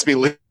convince me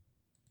Leo's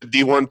a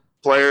D1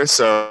 player.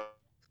 So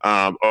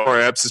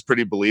Omar Epps is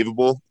pretty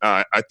believable.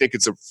 I think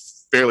it's a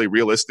fairly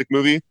realistic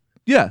movie.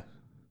 Yeah.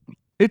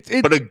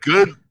 But a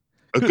good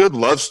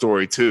love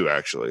story too,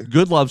 actually.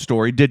 Good love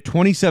story. Did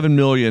 $27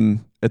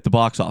 million at the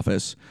box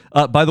office.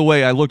 By the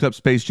way, I looked up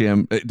Space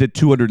Jam. It did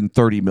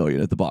 $230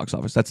 million at the box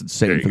office. That's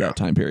insane for that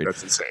time period.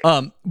 That's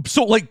insane.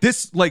 So like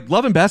this, like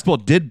Love and Basketball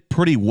did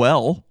pretty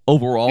well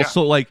overall. Yeah.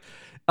 So like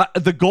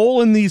the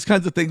goal in these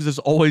kinds of things is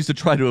always to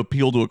try to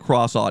appeal to a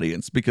cross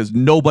audience because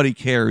nobody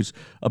cares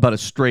about a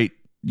straight,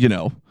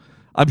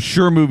 I'm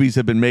sure movies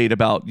have been made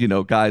about,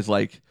 guys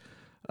like,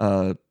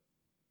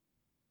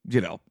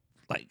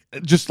 like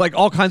just like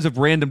all kinds of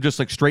random, just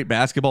like straight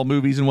basketball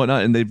movies and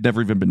whatnot, and they've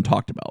never even been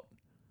talked about.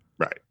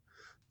 Right.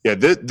 Yeah.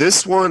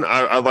 This one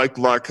I liked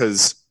a lot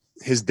because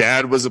his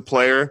dad was a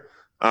player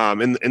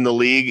in the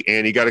league,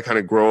 and he got to kind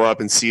of grow up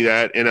and see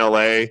that in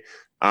LA.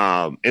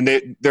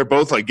 And they're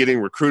both like getting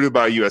recruited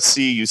by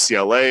USC,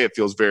 UCLA. It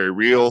feels very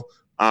real.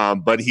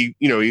 But he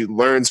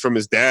learns from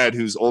his dad,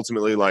 who's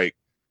ultimately like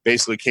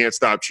basically can't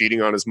stop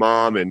cheating on his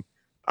mom, and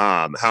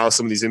how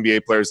some of these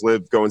NBA players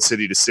live going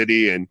city to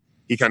city, and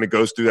he kind of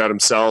goes through that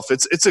himself.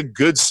 It's a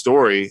good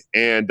story,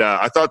 and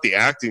I thought the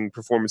acting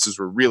performances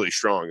were really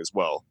strong as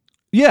well.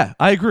 Yeah,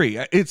 I agree.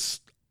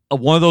 It's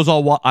one of those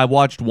I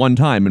watched one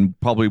time and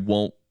probably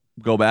won't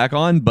go back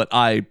on, but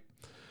I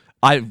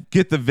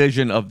get the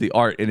vision of the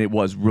art, and it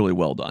was really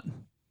well done.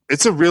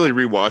 It's a really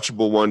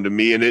rewatchable one to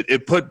me, and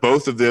it put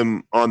both of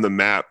them on the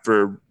map.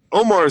 For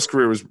Omar's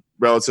career was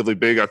relatively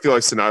big. I feel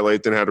like Sanaa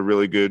Lathan had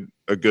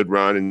a good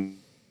run and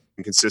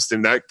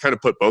consistent. That kind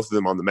of put both of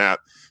them on the map.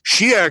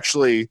 She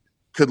actually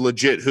could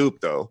legit hoop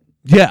though.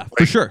 Yeah,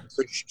 for sure.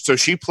 So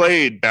she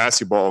played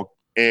basketball,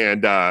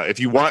 and if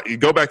you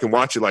go back and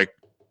watch it, like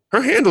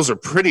her handles are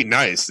pretty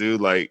nice, dude.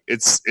 Like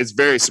it's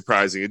very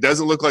surprising. It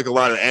doesn't look like a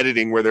lot of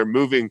editing where they're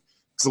moving,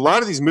 because a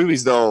lot of these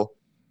movies they'll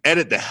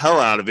edit the hell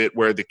out of it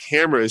where the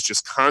camera is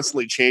just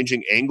constantly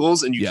changing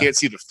angles and you can't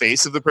see the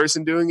face of the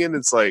person doing it.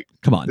 It's like,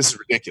 come on, this is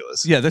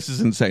ridiculous. Yeah, this is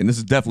insane. This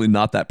is definitely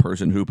not that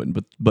person hooping,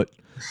 but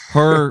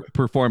her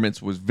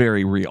performance was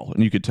very real,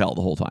 and you could tell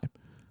the whole time.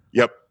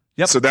 Yep.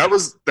 So that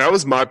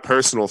was my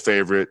personal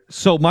favorite.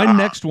 So my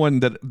next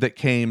one that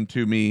came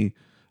to me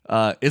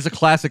is a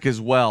classic as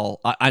well.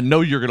 I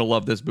know you're gonna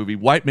love this movie.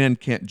 White Man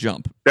Can't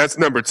Jump. That's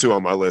number 2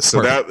 on my list.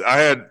 So Perfect. That I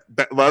had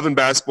Love and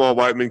Basketball,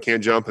 White Man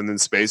Can't Jump, and then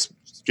Space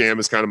Jam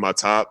is kind of my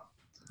top.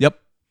 Yep.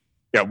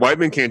 Yeah, White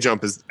Man Can't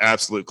Jump is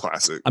absolute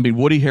classic. I mean,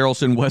 Woody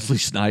Harrelson, Wesley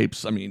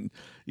Snipes. I mean,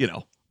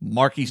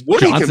 Marquise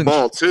Woody Johnson can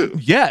ball too.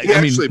 Yeah, he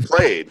actually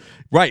played.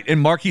 Right,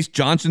 and Marquise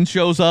Johnson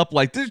shows up.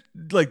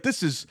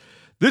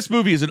 This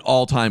movie is an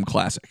all-time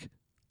classic.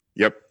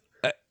 Yep.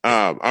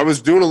 I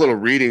was doing a little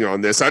reading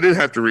on this. I didn't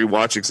have to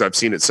rewatch it because I've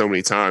seen it so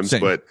many times,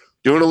 but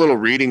doing a little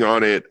reading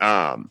on it,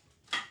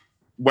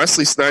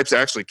 Wesley Snipes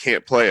actually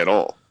can't play at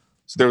all.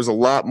 So there was a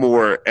lot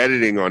more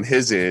editing on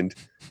his end.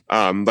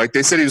 Like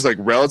they said, he was like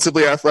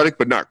relatively athletic,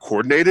 but not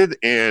coordinated.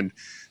 And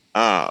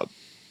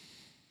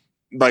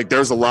like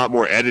there's a lot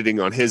more editing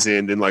on his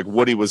end, and like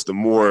Woody was the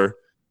more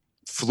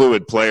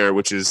fluid player,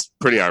 which is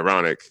pretty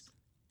ironic.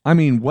 I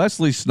mean,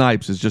 Wesley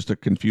Snipes is just a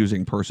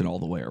confusing person all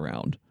the way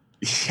around.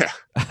 Yeah.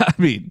 I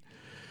mean,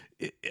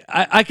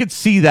 I could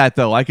see that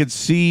though. I could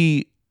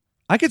see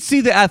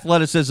the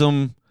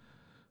athleticism,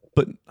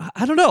 but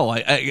I don't know.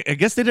 I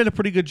guess they did a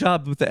pretty good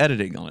job with the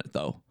editing on it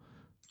though.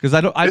 Because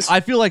I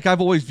feel like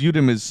I've always viewed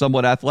him as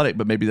somewhat athletic,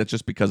 but maybe that's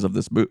just because of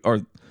this movie, or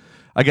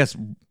I guess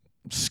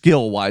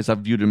skill wise,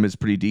 I've viewed him as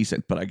pretty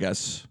decent. But I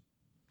guess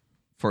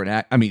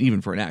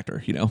even for an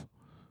actor,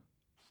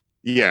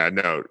 Yeah,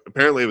 no.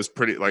 Apparently, it was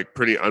pretty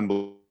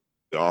unbelievably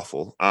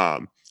awful.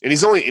 And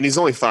he's only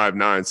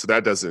 5'9", so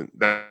that doesn't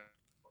that.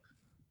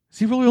 Is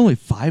he really only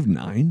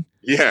 5'9"?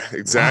 Yeah,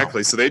 exactly.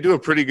 Wow. So they do a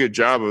pretty good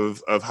job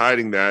of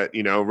hiding that.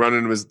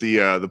 Running him as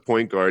the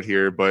point guard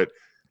here, but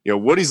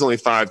Woody's only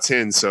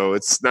 5'10", so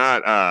it's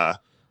not.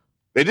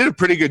 They did a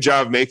pretty good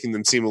job making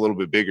them seem a little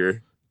bit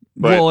bigger.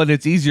 But, well, and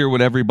it's easier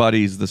when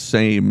everybody's the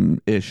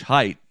same-ish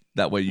height.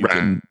 That way you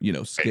can,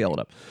 scale it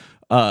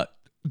up.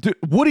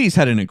 Woody's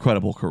had an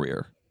incredible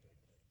career.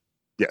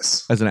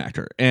 Yes. As an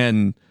actor.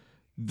 And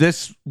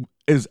this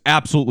is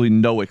absolutely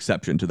no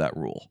exception to that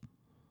rule.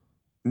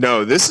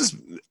 No, is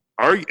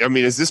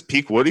this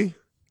peak Woody?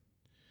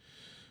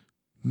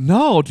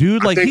 No,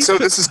 dude. I think so.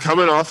 This is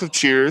coming off of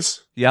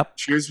Cheers. Yep.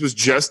 Cheers was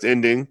just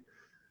ending.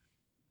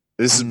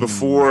 This is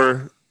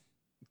before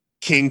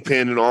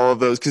Kingpin and all of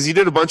those, because he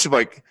did a bunch of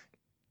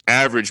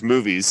average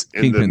movies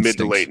in Kingpin the mid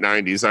to late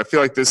 90s. I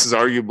feel like this is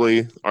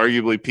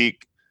arguably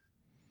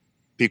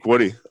peak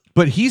Woody.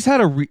 But he's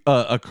had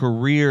a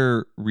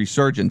career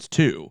resurgence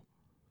too.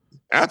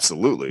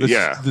 Absolutely,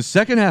 yeah. The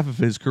second half of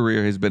his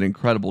career has been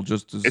incredible.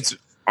 It's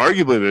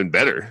arguably been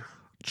better.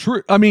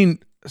 True. I mean,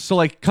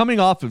 so coming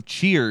off of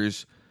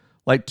Cheers,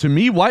 to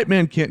me, White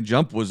Man Can't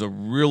Jump was a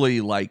really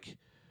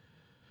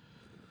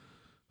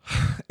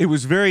it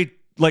was very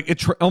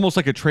almost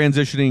like a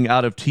transitioning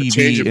out of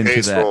TV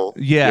into that. Role.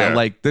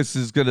 Yeah, this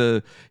is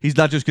he's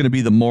not just gonna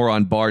be the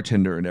moron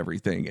bartender and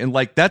everything. And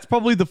that's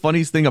probably the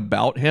funniest thing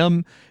about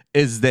him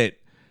is that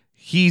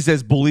he's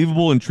as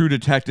believable and true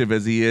detective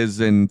as he is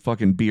in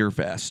fucking Beer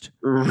Fest.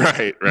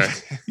 Right.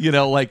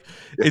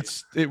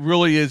 It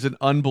really is an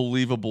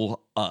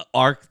unbelievable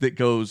arc that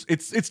goes.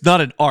 It's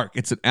not an arc.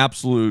 It's an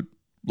absolute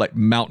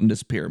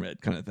mountainous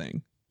pyramid kind of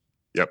thing.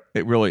 Yep,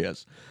 it really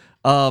is.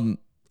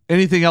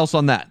 Anything else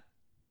on that?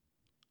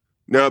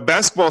 No,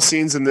 basketball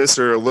scenes in this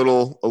are a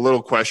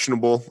little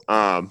questionable.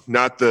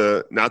 Not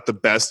the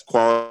best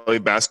quality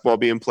basketball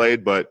being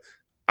played, but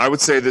I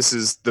would say this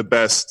is the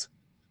best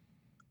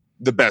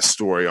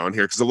story on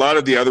here, because a lot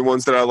of the other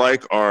ones that I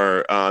like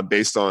are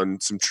based on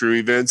some true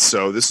events.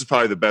 So this is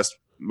probably the best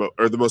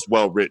or the most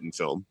well-written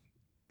film.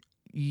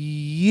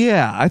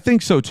 Yeah, I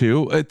think so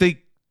too. I think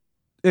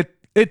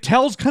it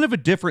tells kind of a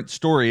different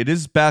story. It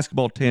is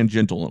basketball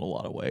tangential in a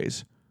lot of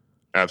ways.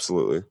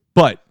 Absolutely.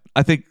 But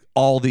I think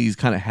all these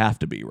kind of have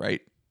to be,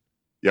 right?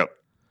 Yep.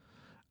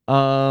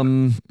 I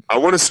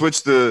want to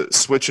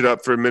switch it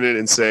up for a minute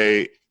and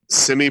say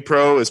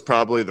Semi-Pro is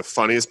probably the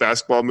funniest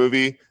basketball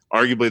movie,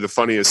 arguably the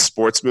funniest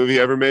sports movie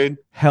ever made.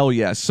 Hell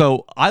yeah.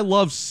 So I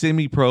love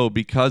Semi-Pro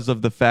because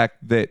of the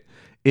fact that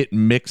it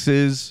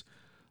mixes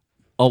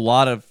a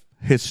lot of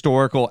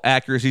historical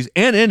accuracies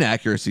and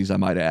inaccuracies, I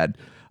might add,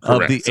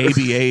 Correct. of the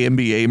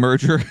ABA-NBA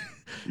merger.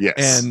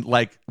 Yes. And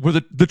were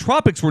the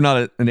Tropics were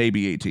not an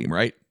ABA team,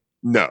 right?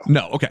 No.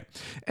 Okay.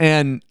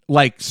 And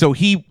so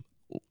he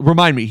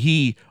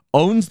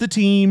owns the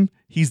team.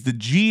 He's the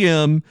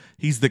GM.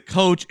 He's the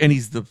coach, and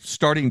he's the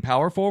starting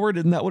power forward.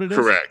 Isn't that what it is?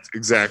 Correct.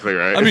 Exactly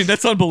right. I mean,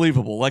 that's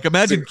unbelievable.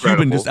 Imagine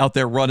Cuban just out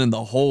there running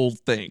the whole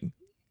thing.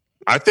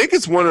 I think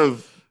it's one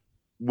of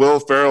Will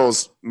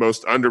Ferrell's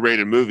most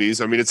underrated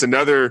movies. I mean, it's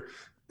another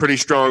pretty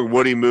strong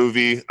Woody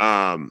movie.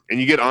 And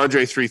you get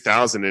Andre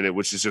 3000 in it,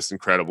 which is just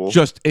incredible.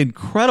 Just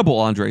incredible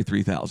Andre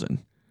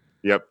 3000.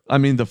 Yep. I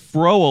mean, the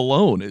fro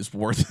alone is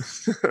worth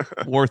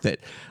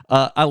it.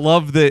 I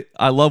love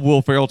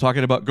Will Ferrell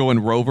talking about going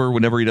rover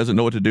whenever he doesn't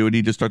know what to do and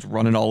he just starts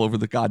running all over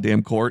the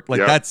goddamn court.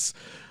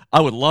 I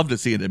would love to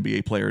see an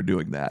NBA player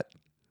doing that.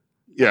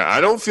 Yeah,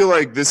 I don't feel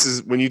like this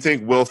is, when you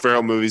think Will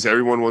Ferrell movies,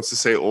 everyone wants to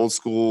say Old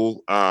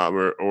School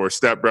or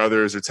Step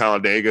Brothers or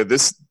Talladega.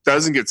 This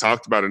doesn't get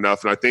talked about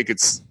enough, and I think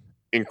it's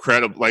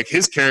incredible.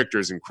 His character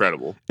is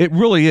incredible. It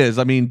really is.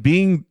 I mean,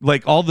 being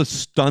all the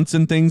stunts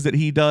and things that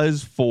he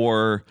does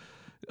for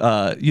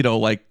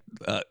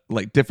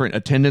different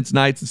attendance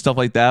nights and stuff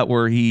like that,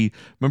 where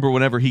remember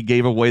whenever he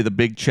gave away the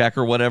big check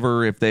or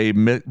whatever, if they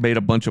made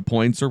a bunch of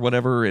points or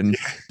whatever and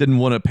didn't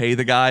want to pay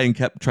the guy and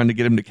kept trying to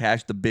get him to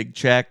cash the big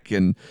check,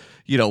 and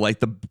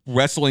the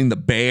wrestling the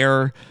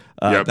bear,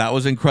 that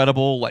was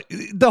incredible.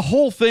 The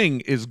whole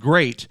thing is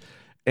great,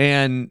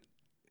 and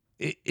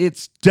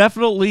it's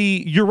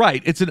definitely, you're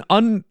right, it's an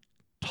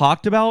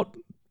untalked about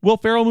Will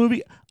Ferrell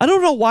movie. I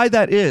don't know why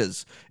that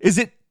is. Is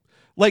it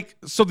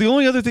so the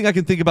only other thing I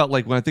can think about,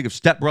 when I think of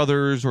Step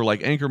Brothers or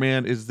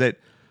Anchorman, is that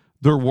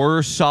there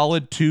were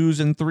solid 2s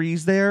and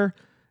 3s there,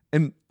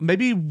 and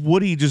maybe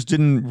Woody just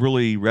didn't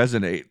really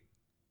resonate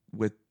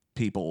with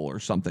people or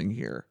something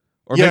here.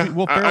 Or yeah, maybe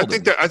Will Ferrell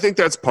I think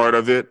that's part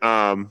of it.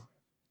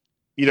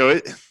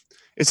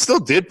 It still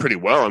did pretty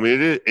well. I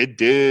mean, it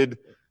did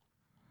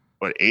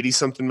what, 80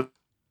 something.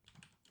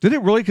 Did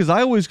it really? Because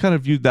I always kind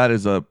of viewed that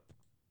as a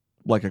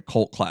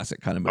cult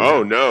classic kind of movie.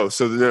 Oh no!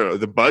 So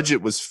the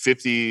budget was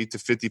 50 to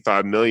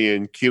 55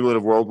 million.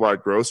 Cumulative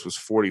worldwide gross was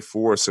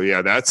 44. So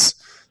yeah, that's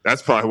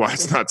probably why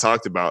it's not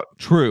talked about.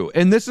 True.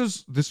 And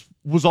this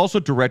was also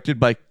directed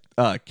by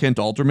Kent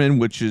Alterman,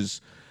 which is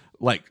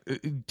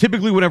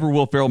typically whenever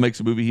Will Ferrell makes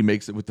a movie, he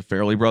makes it with the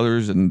Farrelly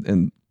brothers,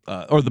 and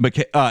or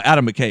the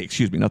Adam McKay,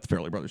 excuse me, not the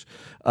Farrelly brothers.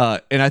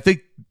 And I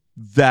think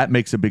that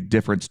makes a big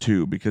difference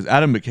too, because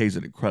Adam McKay is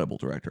an incredible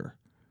director.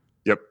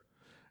 Yep.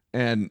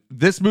 And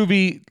this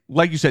movie,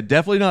 like you said,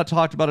 definitely not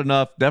talked about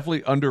enough,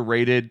 definitely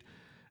underrated.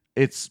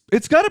 It's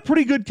got a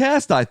pretty good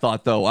cast, I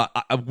thought, though.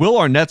 Will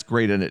Arnett's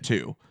great in it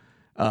too.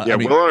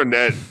 Will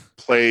Arnett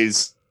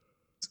plays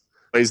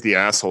the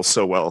asshole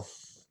so well.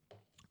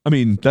 I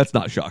mean, that's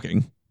not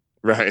shocking,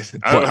 right?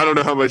 I don't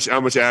know how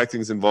much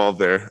acting's involved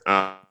there.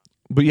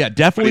 But yeah,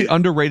 definitely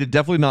underrated.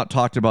 Definitely not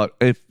talked about.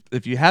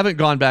 If you haven't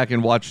gone back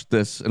and watched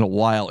this in a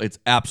while, it's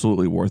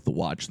absolutely worth the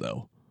watch,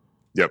 though.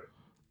 Yep.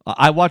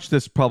 I watch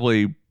this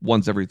probably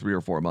once every 3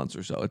 or 4 months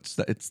or so.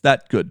 It's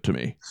that good to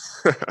me.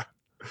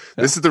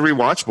 This is the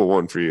rewatchable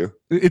one for you.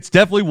 It's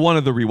definitely one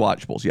of the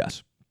rewatchables.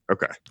 Yes.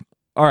 Okay.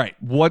 All right.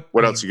 What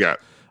else you got?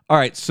 All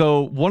right.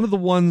 So one of the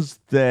ones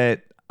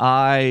that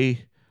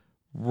I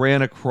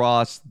ran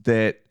across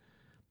that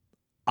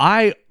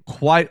I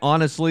quite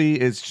honestly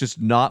is just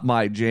not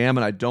my jam,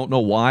 and I don't know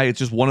why. It's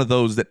just one of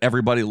those that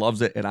everybody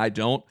loves it and I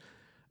don't.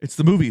 It's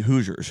the movie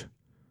Hoosiers.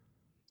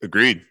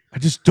 Agreed. I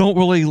just don't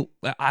really.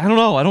 I don't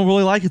know. I don't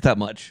really like it that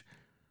much.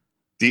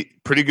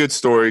 Pretty good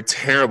story.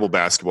 Terrible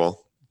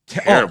basketball.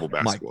 Terrible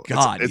basketball. My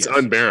God, it's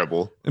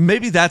unbearable. And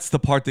maybe that's the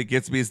part that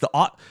gets me is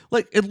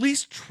at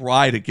least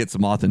try to get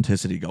some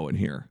authenticity going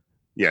here.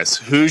 Yes,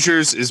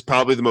 Hoosiers is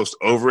probably the most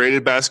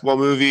overrated basketball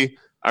movie.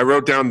 I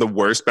wrote down the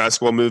worst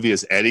basketball movie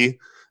as Eddie,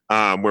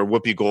 where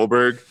Whoopi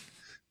Goldberg.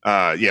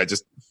 I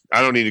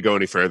don't need to go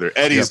any further.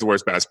 Eddie is the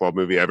worst basketball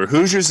movie ever.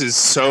 Hoosiers is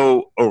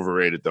so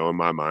overrated, though, in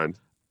my mind.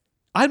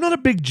 I'm not a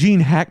big Gene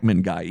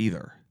Hackman guy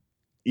either.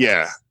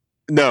 Yeah,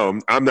 no,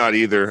 I'm not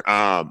either.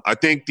 I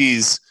think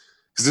because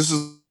this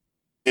was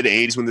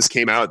mid-'80s when this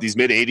came out, these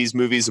mid-'80s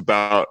movies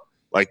about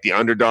like the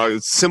underdog,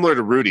 it's similar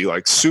to Rudy,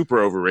 like super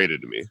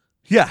overrated to me.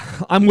 Yeah,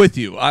 I'm with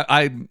you.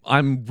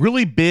 I'm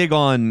really big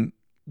on,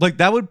 like,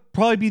 that would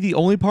probably be the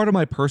only part of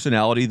my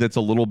personality that's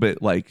a little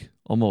bit like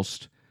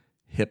almost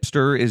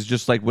hipster, is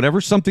just like whenever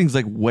something's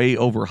like way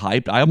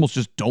overhyped, I almost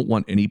just don't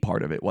want any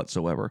part of it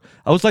whatsoever.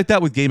 I was like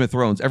that with Game of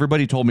Thrones.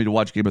 Everybody told me to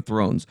watch Game of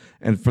Thrones,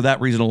 and for that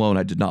reason alone,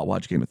 I did not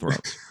watch Game of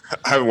Thrones.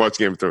 I haven't watched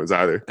Game of Thrones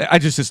either.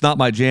 It's not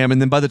my jam. And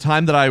then by the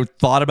time that I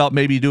thought about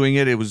maybe doing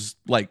it, it was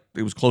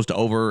close to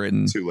over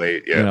and too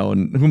late. Yeah.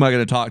 And who am I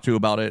going to talk to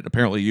about it?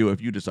 Apparently you,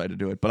 if you decide to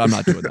do it, but I'm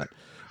not doing that.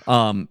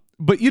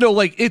 But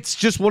it's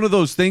just one of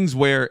those things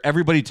where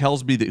everybody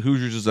tells me that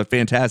Hoosiers is a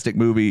fantastic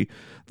movie,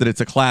 that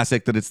it's a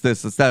classic, that it's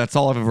this, it's that. That's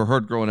all I've ever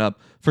heard growing up.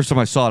 First time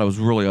I saw it, I was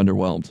really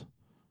underwhelmed.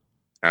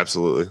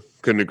 Absolutely.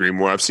 Couldn't agree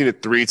more. I've seen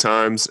it 3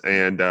 times,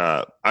 and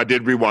I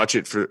did rewatch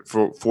it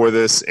for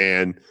this,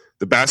 and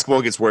the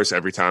basketball gets worse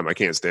every time. I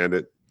can't stand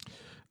it.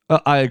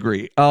 I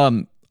agree.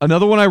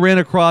 Another one I ran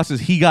across is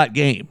He Got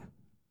Game.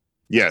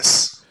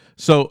 Yes.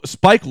 So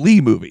Spike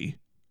Lee movie.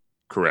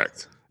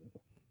 Correct.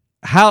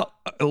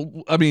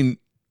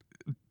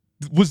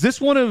 Was this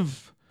one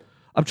of,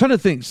 I'm trying to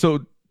think.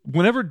 So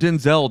whenever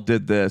Denzel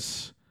did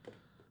this,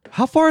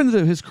 how far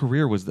into his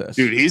career was this?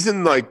 Dude, he's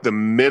in like the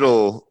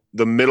middle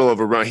of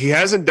a run. He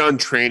hasn't done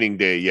Training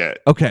Day yet.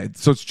 Okay,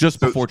 so it's just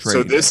before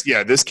Training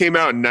Day. This came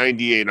out in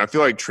 98, and I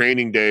feel like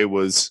Training Day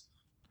was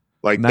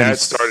like 90s. That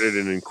started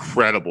an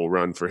incredible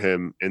run for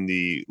him in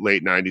the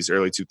late 90s,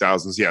 early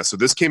 2000s. Yeah, so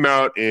this came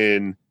out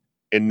in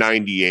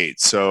 98.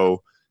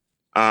 So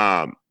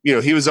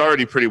he was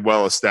already pretty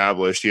well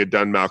established. He had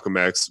done Malcolm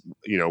X,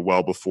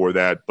 well before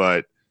that,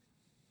 but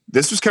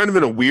this was kind of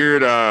in a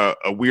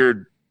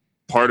weird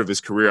part of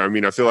his career. I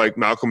mean, I feel like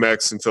Malcolm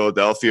X and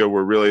Philadelphia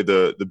were really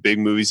the big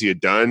movies he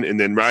had done. And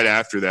then right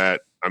after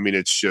that, I mean,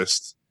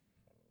 it's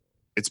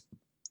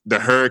The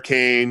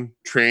Hurricane,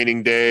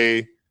 Training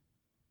Day,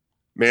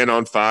 Man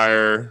on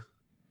Fire,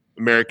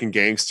 American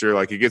Gangster.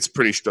 Like, it gets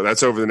pretty strong.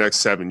 That's over the next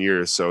 7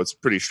 years. So it's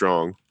pretty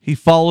strong. He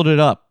followed it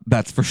up.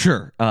 That's for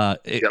sure.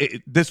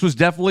 This was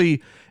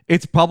definitely,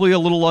 it's probably a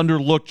little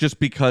underlooked just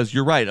because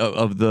you're right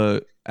of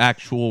the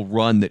actual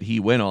run that he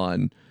went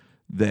on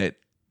that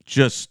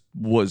just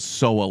was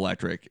so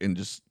electric, and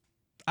just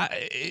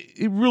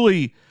it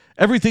really,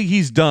 everything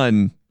he's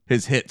done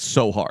has hit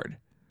so hard.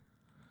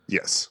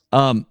 Yes.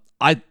 From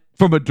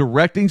a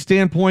directing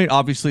standpoint,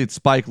 obviously it's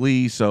Spike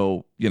Lee,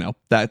 so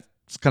that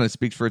kind of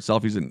speaks for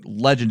itself. He's a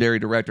legendary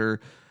director.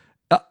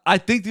 I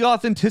think the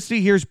authenticity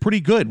here is pretty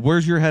good.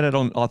 Where's your head at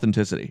on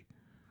authenticity?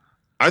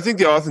 I think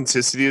the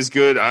authenticity is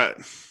good. I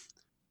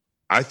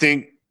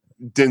think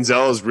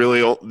Denzel is really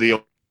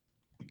the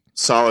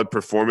solid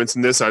performance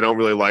in this. I don't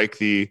really like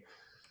the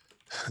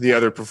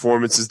other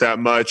performances that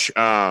much.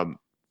 I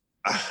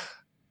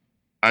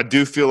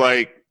do feel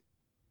like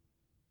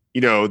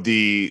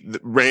the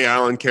Ray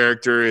Allen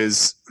character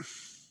is,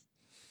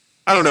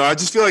 I don't know. I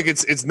just feel like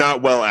it's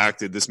not well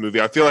acted, this movie.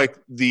 I feel like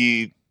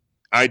the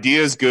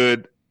idea is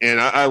good, and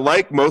I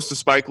like most of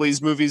Spike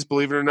Lee's movies,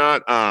 believe it or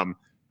not.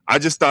 I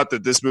just thought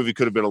that this movie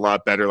could have been a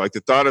lot better. Like,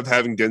 the thought of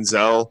having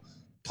Denzel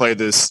play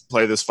this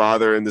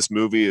father in this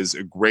movie is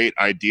a great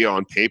idea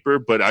on paper,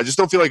 but I just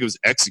don't feel like it was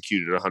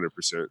executed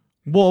 100%.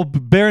 Well,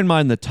 bear in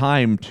mind the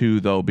time too,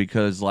 though,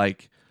 because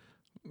like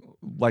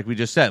like we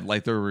just said,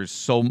 like there were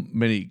so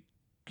many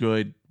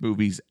good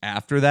movies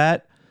after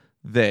that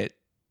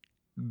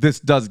this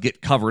does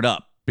get covered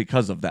up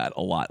because of that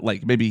a lot.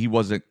 Like maybe he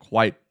wasn't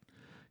quite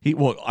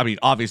I mean,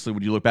 obviously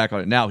when you look back on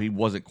it now, he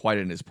wasn't quite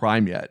in his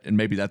prime yet, and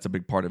maybe that's a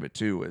big part of it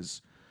too.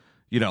 Is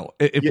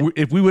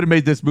if we would have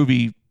made this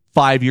movie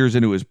 5 years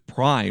into his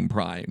prime,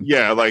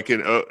 yeah, like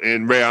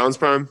in Ray Allen's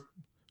prime.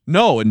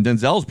 No, in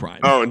Denzel's prime.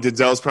 Oh, in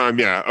Denzel's prime,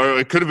 yeah. Or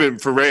it could have been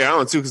for Ray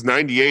Allen too, because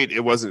 '98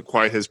 it wasn't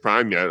quite his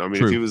prime yet. I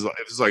mean, if it was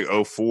like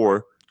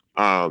 '04.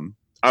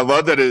 I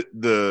love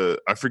that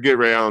I forget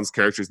Ray Allen's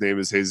character's name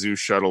is Jesus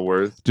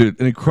Shuttleworth. Dude,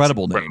 an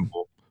incredible name.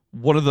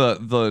 One of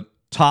the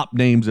top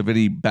names of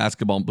any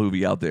basketball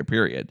movie out there,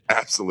 period.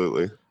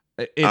 Absolutely.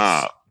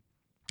 It's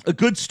a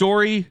good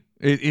story.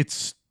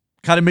 It's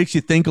kind of makes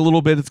you think a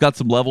little bit. It's got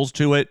some levels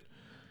to it.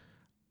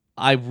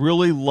 I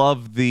really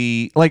love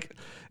the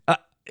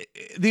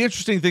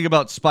interesting thing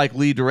about Spike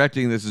Lee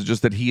directing this is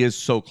just that he is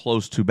so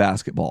close to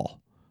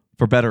basketball,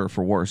 for better or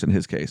for worse in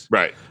his case.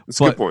 Right. That's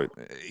a good point.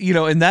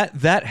 And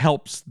that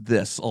helps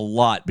this a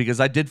lot, because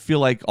I did feel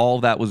like all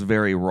of that was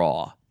very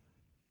raw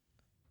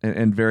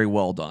and very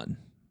well done.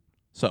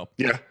 So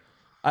yeah,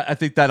 I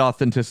think that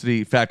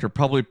authenticity factor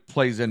probably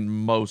plays in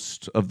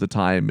most of the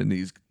time in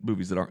these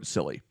movies that aren't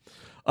silly.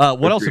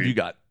 What else have you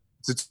got?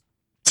 It's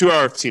 2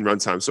 hour 15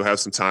 runtime, so have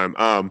some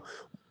time.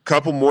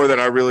 Couple more that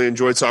I really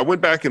enjoyed. So I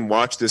went back and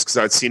watched this because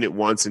I'd seen it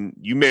once, and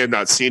you may have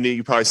not seen it.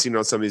 You probably seen it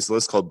on some of these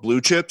lists, called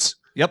Blue Chips.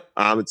 Yep.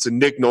 It's a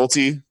Nick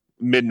Nolte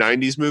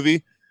mid-90s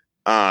movie.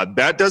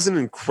 That does an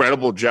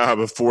incredible job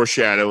of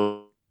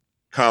foreshadowing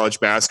college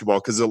basketball,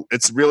 because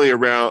it's really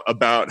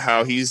about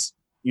how he's,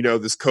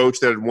 this coach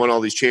that had won all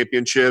these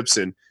championships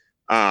and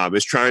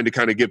is trying to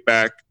kind of get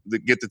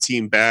the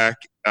team back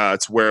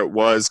to where it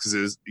was,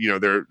 because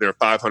they're a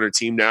 500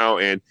 team now,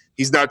 and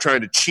he's not trying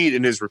to cheat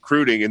in his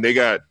recruiting. And they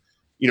got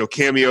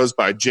cameos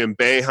by Jim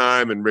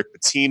Boeheim and Rick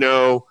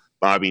Pitino,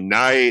 Bobby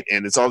Knight,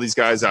 and it's all these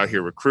guys out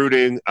here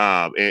recruiting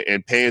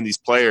and paying these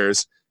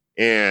players.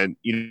 And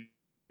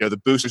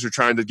the boosters are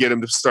trying to get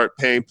them to start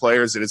paying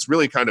players, and it's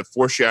really kind of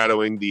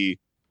foreshadowing the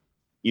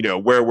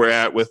where we're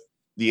at with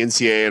the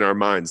NCAA in our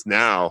minds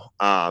now,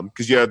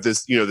 because you have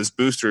this this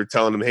booster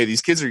telling them, hey,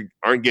 these kids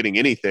aren't getting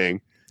anything.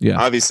 Yeah,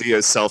 obviously he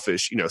has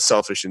selfish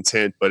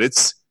intent, but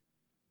it's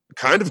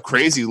kind of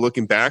crazy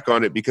looking back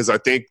on it, because I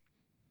think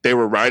they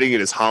were writing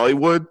it as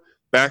Hollywood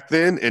back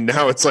then, and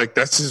now it's like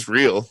that's just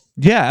real.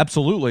 Yeah,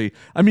 absolutely.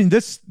 I mean,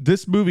 this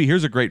movie,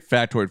 here's a great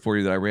factoid for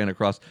you that I ran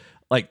across.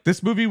 Like,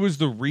 this movie was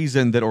the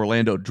reason that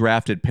Orlando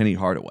drafted Penny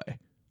Hardaway.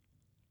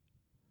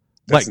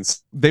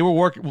 They were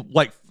working,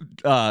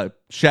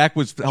 Shaq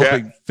was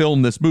helping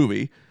film this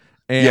movie,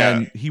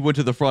 and he went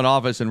to the front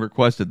office and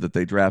requested that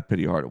they draft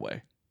Penny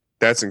Hardaway.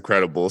 That's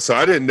incredible. So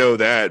I didn't know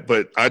that,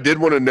 but I did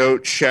want to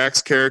note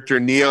Shaq's character,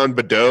 Neon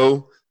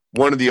Badeau,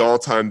 one of the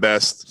all-time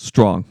best.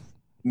 Strong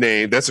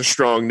name. That's a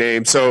strong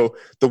name. So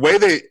the way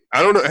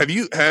I don't know,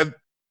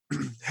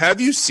 have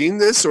you seen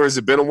this, or has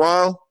it been a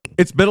while?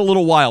 It's been a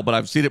little while, but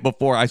I've seen it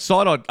before. I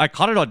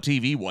caught it on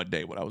TV one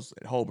day when I was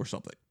at home or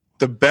something.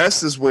 The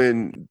best is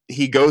when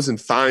he goes and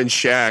finds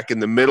Shaq in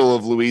the middle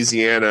of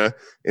Louisiana,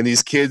 and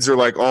these kids are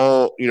like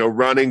all,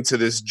 running to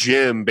this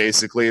gym.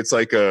 Basically, it's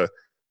like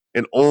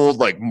an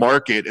old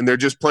market, and they're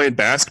just playing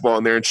basketball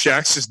in there, and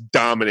Shaq's just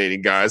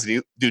dominating guys.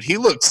 And he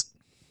looks.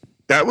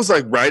 That was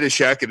right as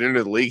Shaq had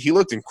entered the league. He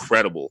looked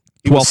incredible.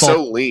 He was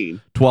so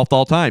lean. 12th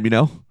all time,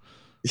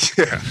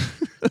 Yeah.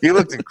 He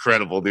looked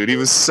incredible, dude. He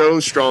was so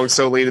strong,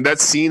 so lean. And that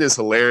scene is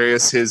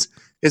hilarious. His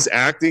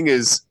acting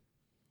is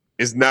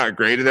not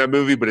great in that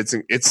movie, but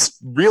it's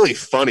really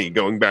funny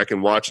going back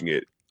and watching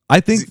it. I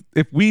think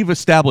if we've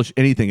established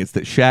anything, it's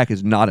that Shaq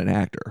is not an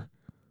actor.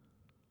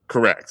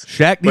 Correct.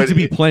 Shaq needs to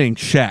be playing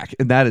Shaq,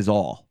 and that is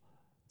all.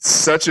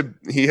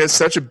 He has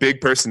such a big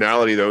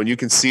personality, though, and you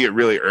can see it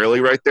really early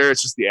right there.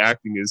 It's just the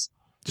acting is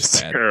just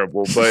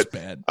terrible. But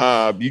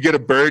you get a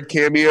Bird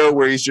cameo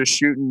where he's just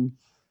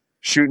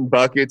shooting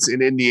buckets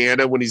in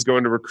Indiana when he's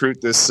going to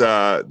recruit this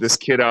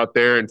kid out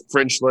there in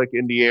French Lick,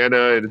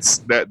 Indiana, and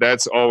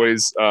that's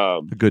always a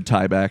good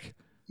tie back.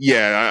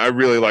 Yeah, I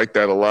really like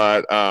that a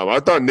lot. I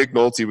thought Nick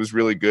Nolte was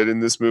really good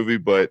in this movie,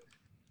 but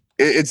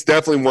it's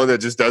definitely one that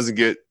just doesn't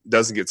get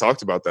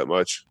talked about that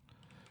much.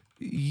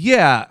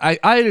 Yeah,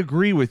 I'd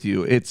agree with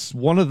you. It's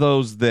one of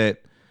those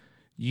that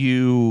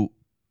you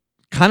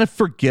kind of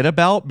forget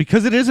about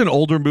because it is an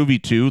older movie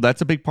too.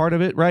 That's a big part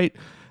of it, right?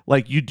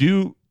 Like you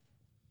do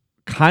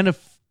kind of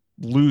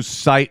lose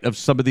sight of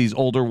some of these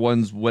older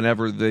ones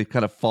whenever they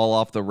kind of fall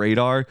off the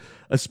radar,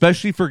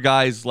 especially for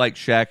guys like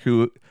Shaq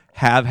who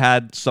have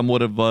had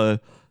somewhat of a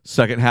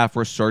second half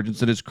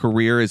resurgence in his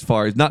career as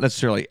far as not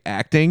necessarily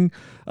acting.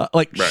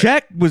 Right.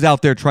 Shaq was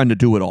out there trying to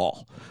do it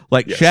all.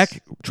 Shaq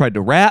tried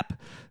to rap.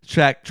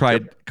 Shaq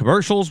tried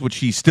commercials, which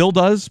he still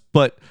does,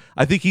 but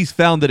I think he's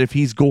found that if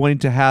he's going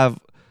to have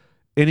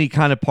any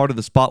kind of part of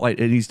the spotlight,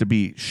 it needs to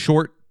be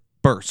short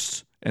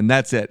bursts, and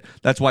that's it.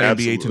 That's why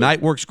NBA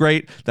Tonight works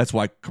great. That's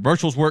why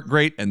commercials work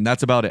great, and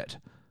that's about it.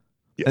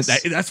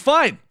 Yes. That's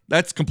fine.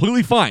 That's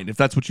completely fine if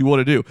that's what you want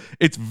to do.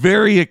 It's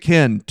very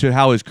akin to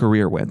how his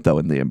career went, though,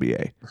 in the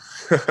NBA.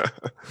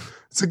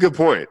 It's a good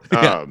point.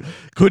 Yeah.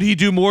 Could he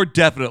do more?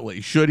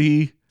 Definitely. Should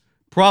he?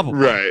 Probably.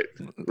 Right.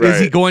 Is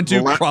he going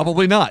to?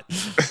 Probably not.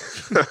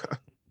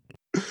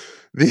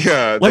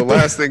 The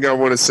last thing I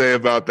want to say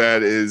about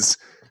that is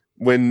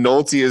when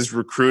Nolte is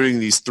recruiting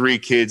these 3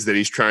 kids that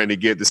he's trying to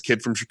get, this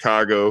kid from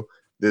Chicago,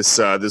 this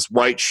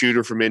white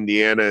shooter from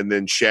Indiana, and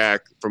then Shaq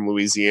from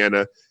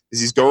Louisiana, is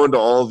he's going to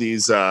all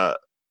these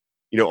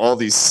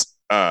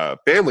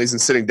families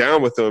and sitting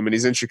down with them, and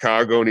he's in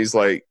Chicago, and he's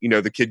like,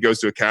 the kid goes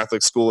to a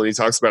Catholic school, and he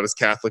talks about his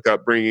Catholic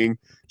upbringing.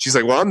 She's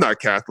like, well, I'm not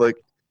Catholic.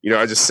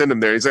 I just sent him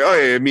there. He's like, oh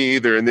yeah, me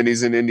either. And then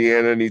he's in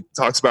Indiana, and he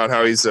talks about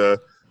how he's a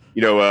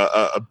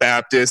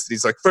Baptist.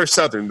 He's like, First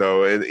Southern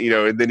though, and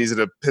then he's an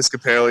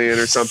Episcopalian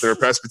or something, or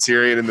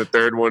Presbyterian in the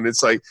third one.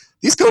 It's like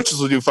these coaches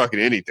will do fucking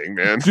anything,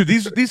 man. Dude,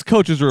 these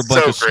coaches are a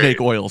bunch of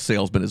snake oil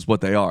salesmen, is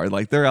what they are.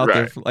 Like they're out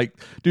there,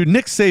 dude.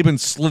 Nick Saban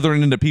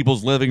slithering into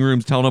people's living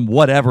rooms, telling them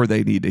whatever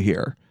they need to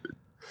hear.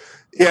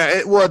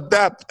 Yeah,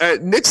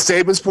 at Nick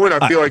Saban's point,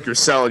 I feel like you're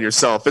selling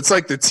yourself. It's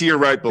like the tier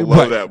right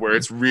below that, where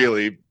it's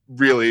really,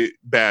 really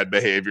bad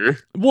behavior.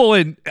 Well,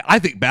 and I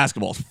think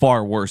basketball is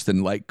far worse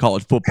than like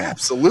college football.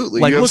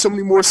 Absolutely, you have so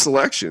many more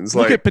selections.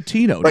 Look at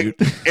Pitino, like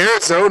dude.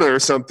 Arizona or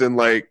something.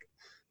 Like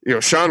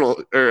Sean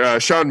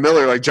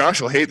Miller. Like Josh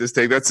will hate this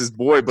take. That's his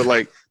boy, but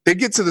like they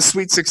get to the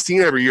Sweet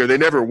 16 every year. They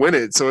never win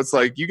it, so it's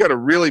like you got to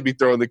really be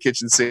throwing the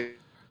kitchen sink.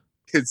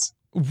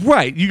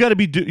 Right, you got to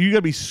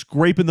be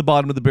scraping the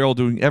bottom of the barrel,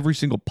 doing every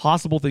single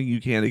possible thing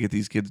you can to get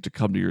these kids to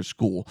come to your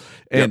school.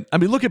 And I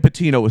mean, look at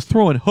Pitino was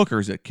throwing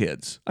hookers at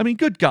kids. I mean,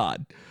 good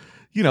God,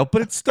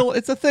 but it's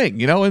a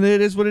thing, and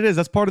it is what it is.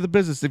 That's part of the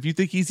business. If you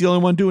think he's the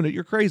only one doing it,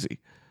 you're crazy.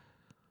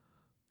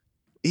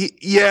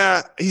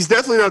 He's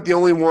definitely not the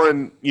only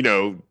one.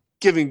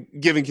 Giving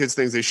kids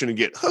things they shouldn't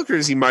get.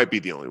 Hookers, he might be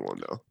the only one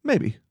though.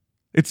 Maybe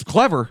it's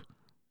clever.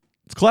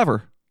 It's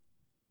clever,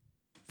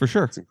 for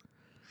sure.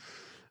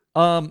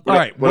 All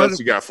right. What else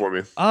you got for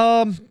me?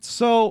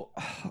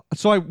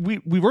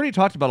 We've already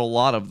talked about a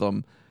lot of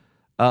them.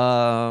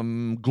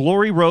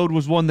 Glory Road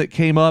was one that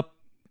came up.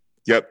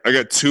 Yep, I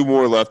got 2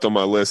 more left on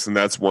my list, and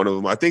that's one of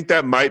them. I think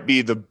that might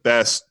be the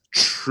best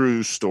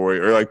true story,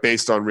 or like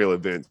based on real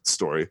event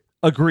story.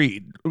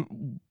 Agreed.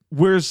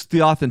 Where's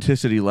the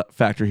authenticity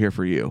factor here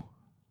for you?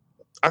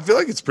 I feel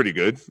like it's pretty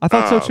good. I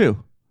thought so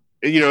too.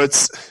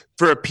 It's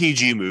for a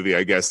PG movie,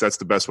 I guess that's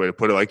the best way to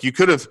put it. Like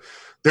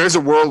there's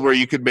a world where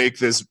you could make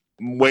this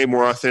way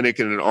more authentic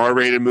in an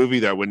R-rated movie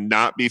that would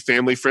not be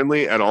family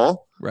friendly at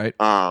all. Right.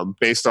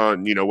 Based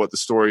on, what the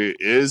story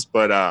is.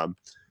 But,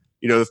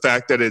 the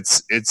fact that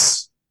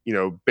it's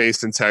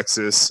based in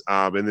Texas,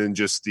 and then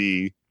just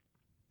the,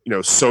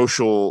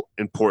 social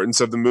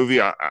importance of the movie.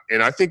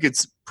 And I think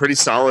it's pretty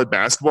solid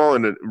basketball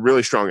and a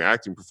really strong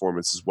acting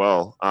performance as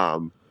well. I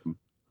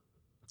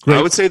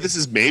would say this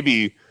is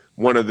maybe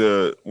one of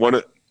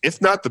if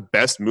not the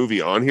best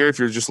movie on here, if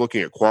you're just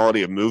looking at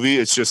quality of movie.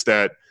 It's just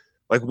that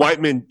like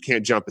White Men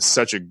Can't Jump is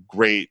such a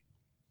great,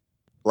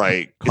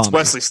 like comedy. It's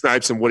Wesley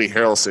Snipes and Woody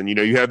Harrelson.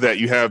 You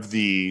have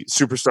the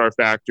superstar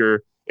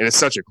factor, and it's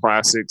such a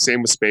classic.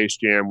 Same with Space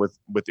Jam with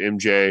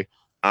MJ.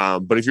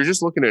 But if you're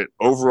just looking at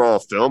overall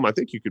film, I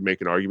think you could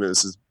make an argument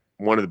this is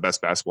one of the best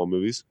basketball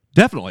movies.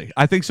 Definitely.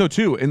 I think so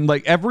too. And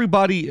like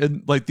everybody,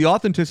 and like the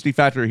authenticity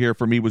factor here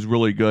for me was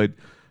really good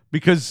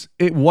because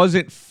it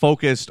wasn't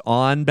focused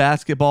on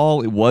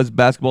basketball. It was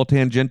basketball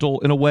tangential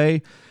in a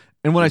way.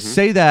 And when I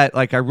say that,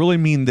 like, I really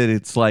mean that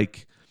it's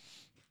like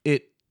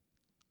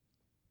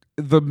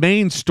the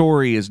main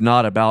story is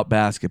not about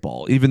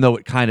basketball, even though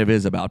it kind of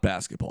is about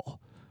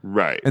basketball.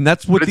 Right. And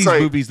that's what these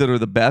movies that are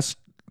the best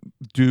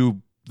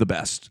do the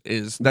best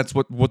is that's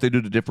what they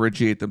do to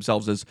differentiate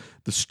themselves is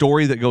the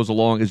story that goes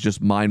along is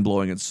just mind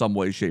blowing in some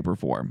way, shape, or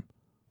form.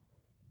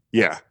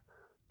 Yeah.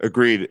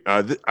 Agreed.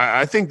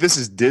 I think this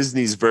is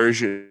Disney's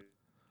version,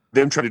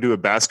 them trying to do a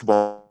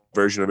basketball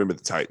version of Remember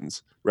the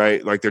Titans,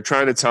 right? Like they're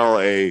trying to tell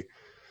a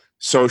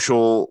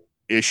social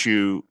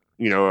issue,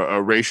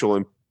 a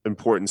racial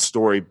important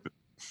story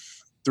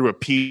through a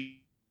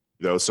P,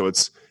 though. So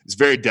it's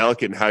very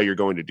delicate in how you're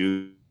going to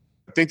do.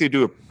 I think they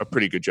do a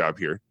pretty good job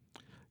here.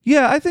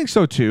 Yeah, I think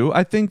so too.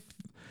 I think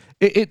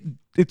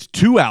it's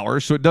 2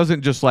 hours, so it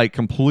doesn't just like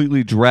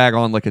completely drag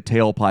on like a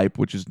tailpipe,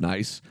 which is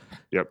nice.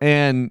 Yep.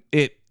 And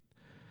it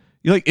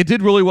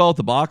did really well at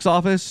the box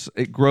office.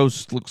 It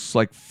grossed looks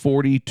like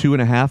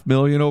 $42.5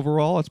 million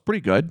overall. That's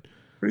pretty good.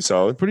 Pretty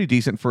solid. Pretty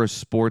decent for a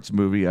sports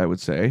movie, I would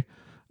say.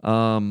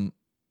 Like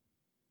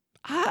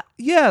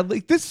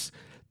this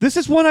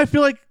is one I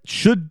feel like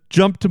should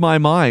jump to my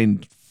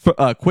mind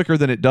quicker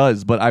than it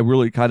does, but I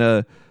really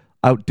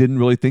I didn't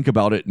really think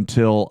about it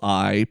until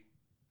I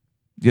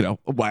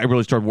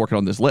really started working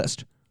on this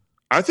list.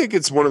 I think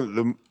it's one of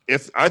the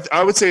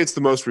I would say it's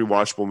the most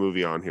rewatchable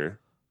movie on here.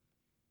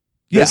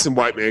 Yeah. This and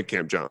White Man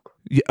Can't Jump.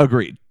 Yeah,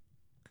 agreed.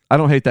 I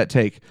don't hate that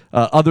take.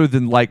 Other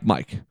than Like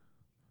Mike.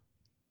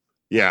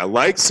 Yeah,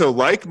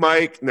 Like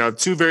Mike. Now,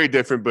 2 very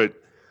different, but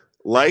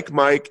Like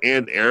Mike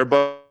and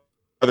Airbud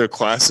other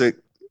classic,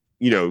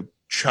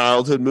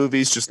 childhood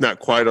movies, just not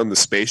quite on the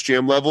Space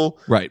Jam level.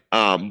 Right.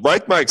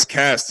 Like Mike's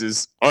cast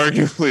is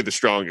arguably the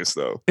strongest,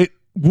 though.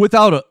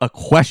 Without a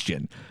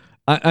question.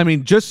 I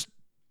mean, just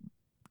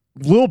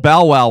Lil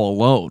Bow Wow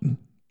alone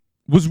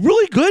was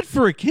really good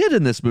for a kid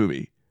in this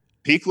movie.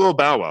 Peak Lil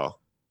Bow Wow.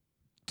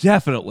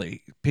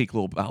 Definitely peak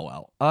Lil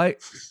Bow Wow.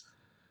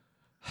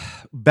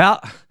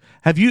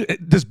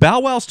 Does Bow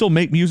Wow still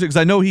make music? Because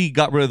I know he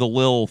got rid of the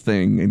Lil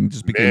thing and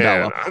just became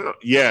Bow Wow.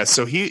 Yeah,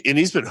 so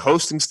he's been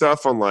hosting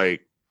stuff on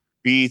like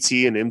BET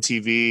and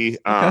MTV.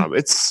 Okay.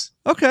 It's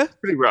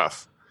pretty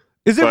rough.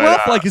 Is it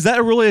rough? Like, is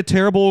that really a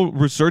terrible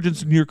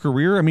resurgence in your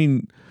career? I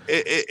mean,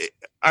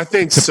 I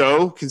think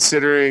so,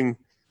 considering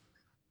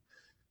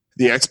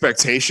the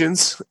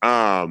expectations.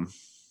 But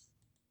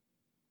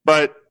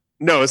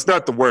no, it's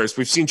not the worst.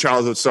 We've seen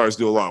childhood stars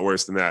do a lot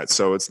worse than that,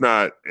 so it's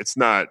not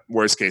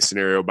worst case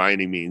scenario by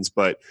any means.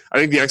 But I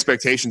think the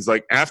expectations,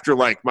 like after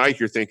Like Mike,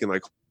 you're thinking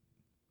like,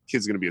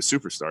 kid's going to be a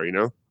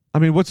superstar, I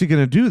mean, what's he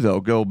going to do though?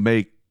 Go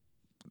make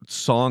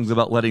songs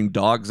about letting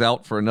dogs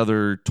out for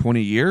another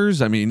 20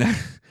 years? I mean,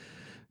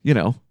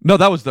 no,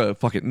 that was the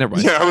fucking. Never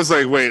mind. Yeah, I was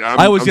like, wait,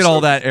 I always get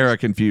all that era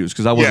confused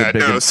because I wasn't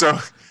big. So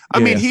I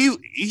mean,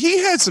 he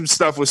had some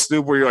stuff with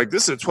Snoop where you're like,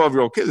 this is a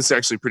 12-year-old kid. This is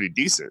actually pretty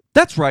decent.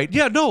 That's right.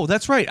 Yeah, no,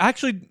 that's right.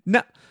 Actually,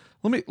 now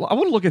I want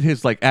to look at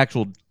his like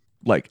actual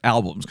like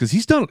albums because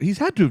he's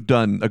had to have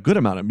done a good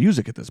amount of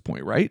music at this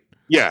point, right?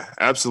 Yeah,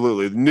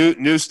 absolutely.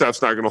 New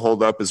stuff's not going to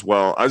hold up as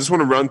well. I just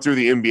want to run through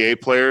the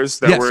NBA players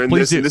that were in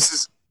this. Do.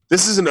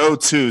 This is an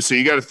 02, so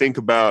you got to think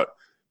about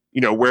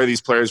where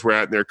these players were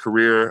at in their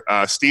career.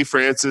 Steve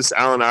Francis,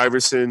 Allen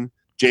Iverson,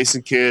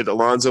 Jason Kidd,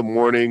 Alonzo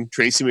Mourning,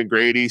 Tracy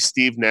McGrady,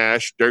 Steve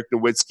Nash, Dirk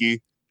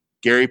Nowitzki,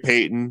 Gary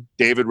Payton,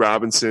 David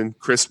Robinson,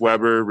 Chris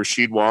Webber,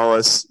 Rasheed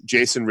Wallace,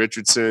 Jason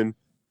Richardson,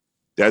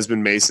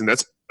 Desmond Mason.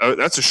 That's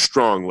a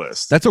strong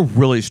list. That's a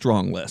really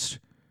strong list.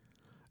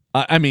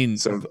 I mean,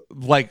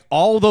 like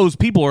all those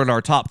people are in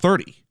our top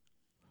 30.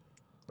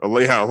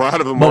 Yeah, a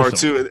lot of them are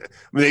too. I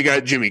mean, they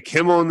got Jimmy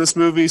Kimmel in this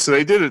movie, so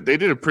they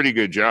did a pretty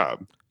good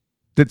job.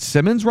 Did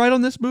Simmons write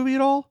on this movie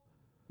at all?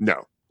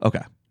 No.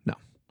 Okay, no.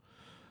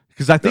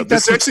 Because I think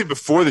that's actually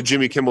before the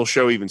Jimmy Kimmel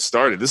show even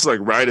started. This is like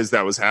right as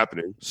that was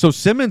happening. So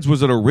Simmons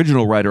was an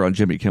original writer on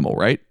Jimmy Kimmel,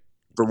 right?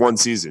 For one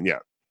season, yeah.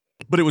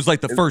 But it was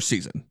like the first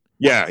season.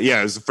 Yeah,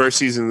 it was the first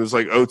season. It was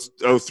like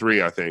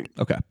 03, I think.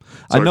 Okay,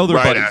 so I know they're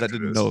buddies. I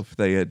didn't know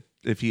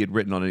if he had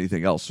written on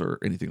anything else or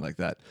anything like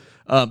that.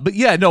 But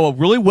yeah, no, a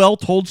really well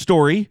told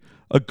story,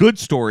 a good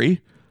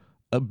story,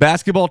 a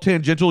basketball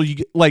tangential.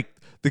 Like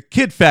the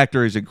kid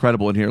factor is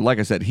incredible in here. Like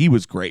I said, he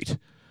was great.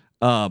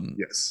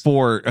 Yes.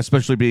 For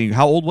especially being,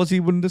 how old was he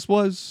when this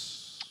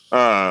was?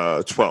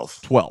 12.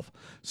 12.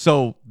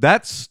 So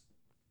that's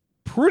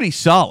pretty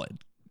solid,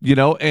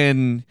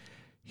 and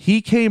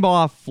he came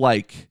off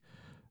like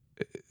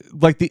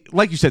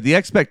you said, the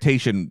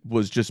expectation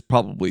was just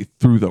probably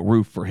through the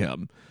roof for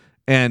him.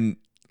 And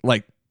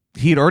like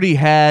he had already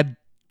had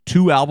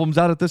 2 albums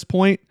out at this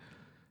point.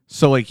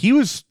 So like he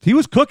was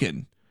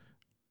cooking.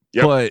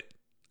 Yep. But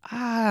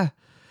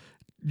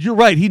you're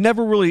right. He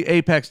never really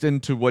apexed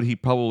into what he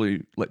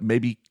probably like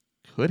maybe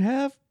could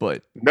have,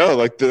 but no,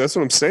 like that's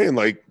what I'm saying.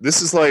 Like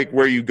this is like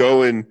where you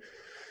go in.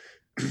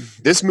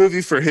 This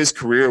movie for his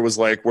career was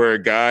like where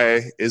a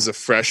guy is a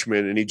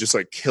freshman and he just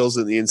like kills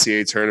it in the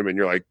NCAA tournament. And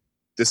you're like,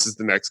 this is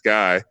the next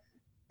guy.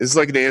 This is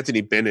like an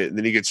Anthony Bennett, and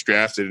then he gets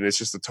drafted and it's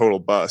just a total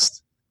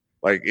bust.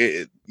 Like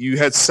you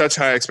had such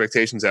high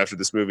expectations after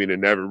this movie and it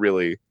never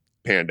really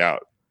panned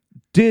out.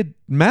 Did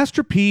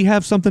Master P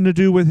have something to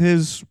do with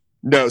his?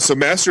 No, so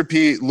Master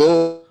P,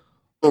 Lil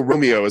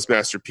Romeo is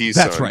Master P's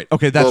son. That's right.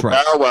 Okay, that's Lil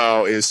right. Bow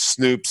Wow is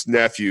Snoop's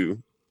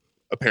nephew,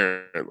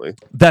 apparently.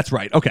 That's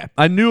right. Okay,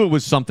 I knew it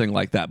was something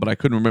like that, but I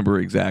couldn't remember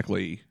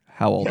exactly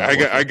how old.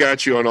 I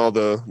got you on all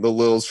the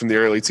Lils from the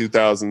early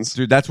 2000s,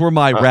 dude. That's where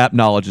my rap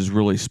knowledge is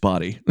really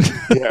spotty.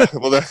 Yeah,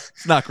 well,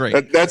 it's not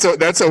great. That's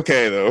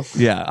okay though.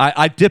 Yeah,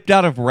 I dipped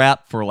out of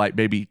rap for like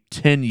maybe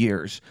 10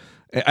 years.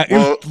 It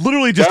was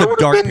literally just a dark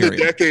period. That would have been the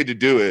decade to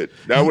do it.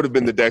 That would have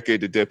been the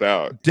decade to dip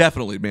out.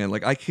 Definitely, man.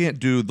 Like I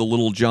can't do the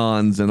Little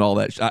Johns and all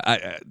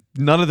that.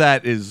 None of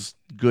that is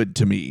good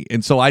to me.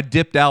 And so I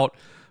dipped out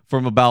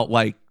from about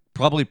like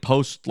probably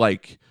post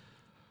like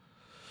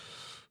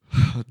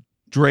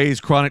Dre's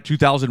Chronic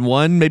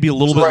 2001, maybe a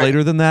little bit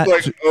later than that.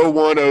 Like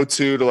 01,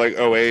 02 to like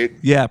 08.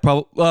 Yeah,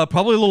 probably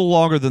a little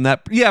longer than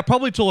that. Yeah,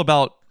 probably till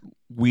about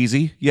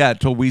Wheezy. Yeah,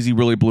 till Wheezy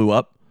really blew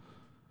up.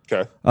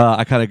 Okay.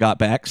 I kind of got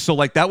back. So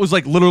like that was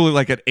like literally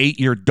like an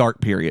 8-year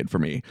dark period for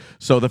me.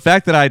 So the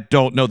fact that I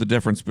don't know the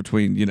difference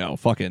between,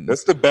 fucking.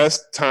 That's the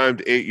best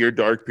timed 8-year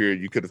dark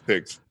period you could have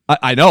picked.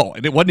 I know,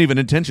 and it wasn't even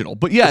intentional.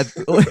 But yeah,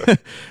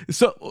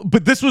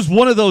 but this was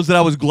one of those that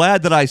I was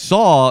glad that I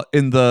saw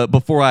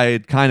before I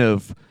had kind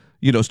of,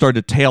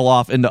 started to tail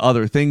off into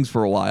other things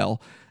for a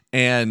while.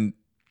 And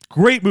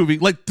great movie.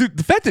 Like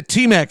the fact that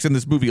T-Mac's in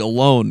this movie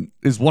alone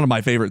is one of my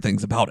favorite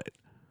things about it.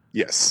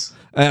 Yes.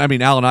 And I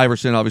mean, Allen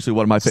Iverson, obviously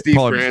one of my favorite.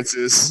 Steve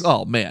Francis.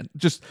 Oh man,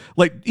 just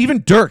like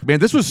even Dirk, man.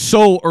 This was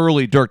so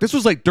early Dirk. This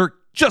was like Dirk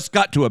just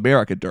got to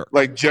America, Dirk.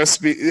 Like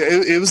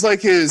it was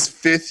like his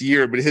 5th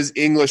year, but his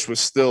English was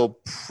still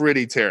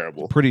pretty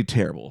terrible. Pretty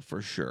terrible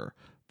for sure.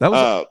 That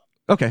was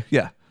okay.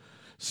 Yeah.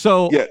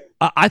 So yeah.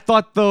 I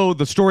thought though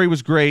the story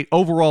was great.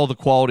 Overall, the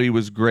quality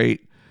was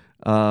great.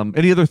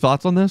 Any other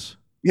thoughts on this?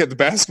 Yeah, the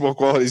basketball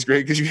quality is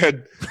great because you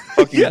had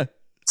fucking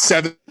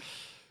 7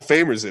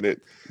 famers in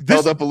it.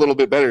 Held up a little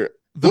bit better.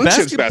 Blue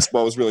Chips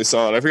basketball was really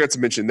solid. I forgot to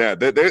mention that.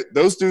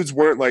 Those dudes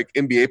weren't like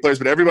NBA players,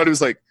 but everybody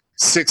was like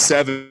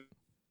 6'7".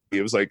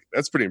 It was like,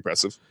 that's pretty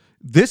impressive.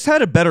 This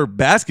had a better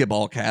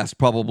basketball cast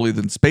probably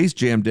than Space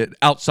Jam did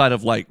outside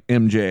of like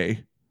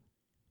MJ.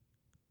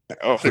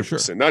 Oh,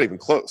 100%. Sure. Not even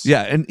close.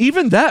 Yeah, and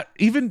even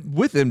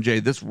with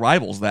MJ, this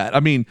rivals that. I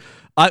mean,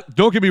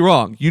 don't get me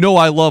wrong. You know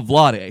I love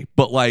Vlade,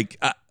 but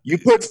like... you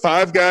put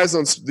 5 guys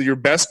on your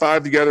best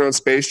 5 together on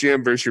Space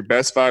Jam versus your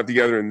best 5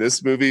 together in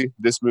this movie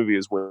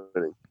is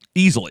winning.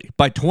 Easily,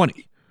 by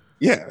 20.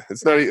 Yeah,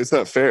 it's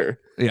not fair.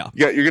 Yeah.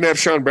 You're going to have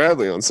Sean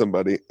Bradley on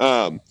somebody.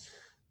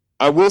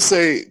 I will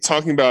say,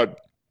 talking about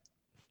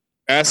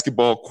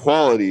basketball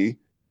quality,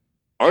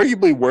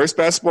 arguably worst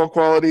basketball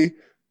quality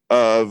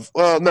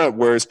not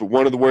worst, but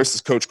one of the worst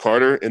is Coach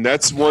Carter, and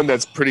that's one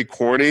that's pretty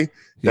corny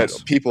that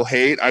people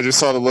hate. I just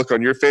saw the look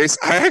on your face.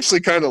 I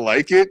actually kind of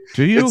like it.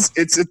 Do you?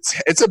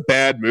 It's a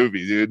bad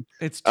movie, dude.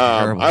 It's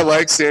terrible. I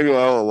like Samuel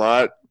L. a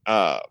lot.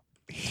 I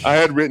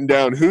had written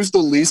down who's the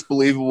least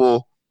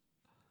believable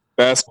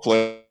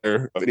basketball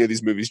player of any of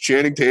these movies: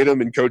 Channing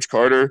Tatum and Coach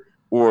Carter,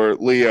 or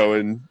Leo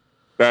in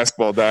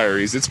Basketball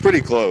Diaries. It's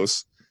pretty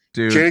close.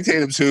 Dude. Channing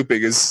Tatum's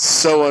hooping is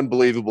so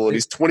unbelievable, and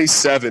he's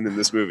 27 in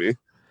this movie.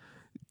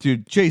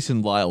 Dude,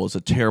 Jason Lyle is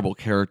a terrible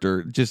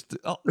character. Just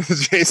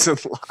Jason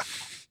Lyle.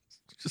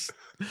 Just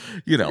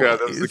that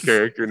was the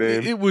character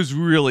name. It was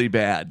really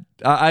bad.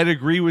 I'd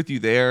agree with you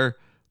there,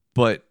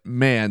 but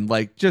man,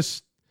 like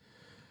just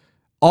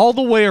all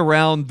the way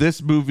around,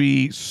 this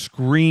movie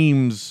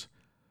screams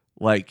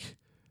like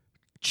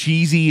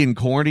cheesy and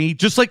corny,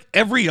 just like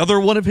every other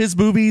one of his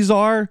movies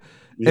are.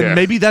 Yeah. And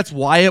maybe that's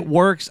why it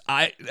works.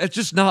 It's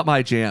just not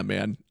my jam,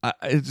 man.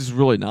 It's just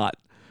really not.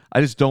 I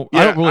don't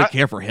really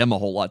care for him a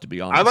whole lot, to be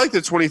honest. I like the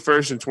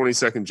 21st and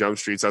 22nd Jump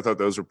Streets. I thought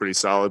those were pretty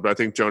solid, but I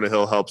think Jonah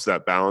Hill helps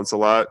that balance a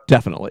lot.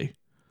 Definitely.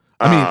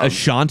 I mean,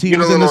 Ashanti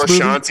was in this movie.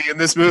 Ashanti in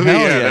this movie.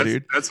 Yeah,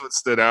 dude. That's what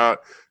stood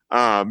out.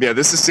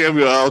 This is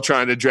Samuel L.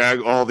 trying to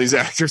drag all these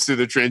actors through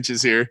the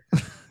trenches here.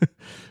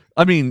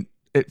 I mean,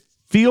 it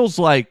feels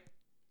like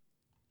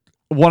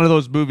one of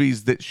those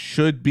movies that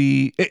should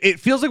be. It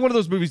feels like one of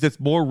those movies that's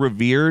more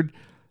revered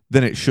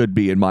than it should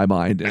be in my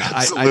mind. And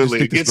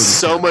absolutely, it gets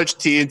so much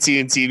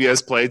TNT and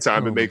TBS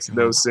playtime. It makes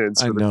no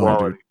sense for the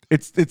quality.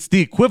 Dude. It's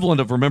the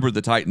equivalent of Remember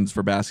the Titans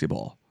for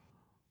basketball.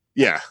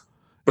 Yeah,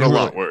 but a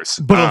lot worse.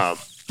 But a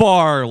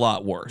far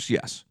lot worse.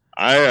 Yes.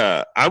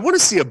 I want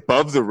to see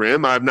Above the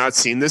Rim. I've not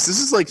seen this.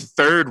 This is like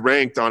 3rd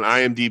ranked on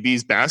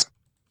IMDb's basketball,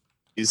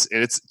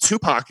 and it's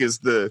Tupac is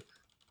the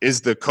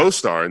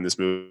co-star in this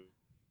movie.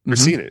 Never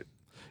seen it.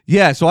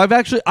 Yeah, so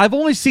I've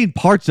only seen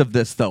parts of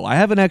this though. I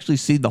haven't actually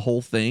seen the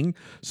whole thing.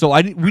 So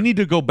we need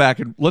to go back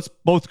and let's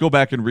both go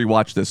back and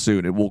rewatch this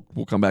soon, and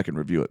we'll come back and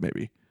review it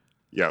maybe.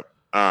 Yep.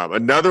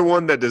 Another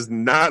one that does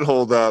not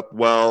hold up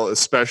well,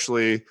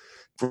 especially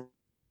from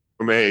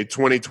a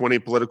 2020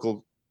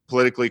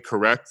 politically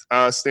correct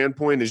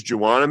standpoint, is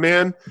Juwanna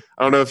Mann.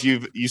 I don't know if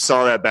you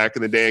saw that back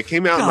in the day. It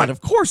came out. God,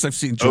 of course I've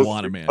seen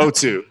Juwanna Mann.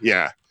 2002,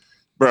 yeah,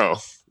 bro.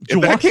 If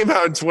that came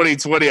out in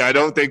 2020, I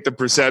don't think the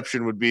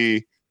perception would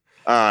be.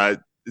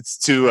 It's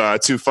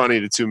too funny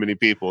to too many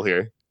people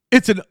here.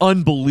 It's an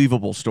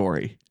unbelievable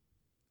story.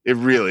 It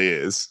really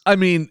is. I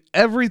mean,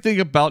 everything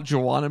about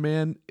Juwanna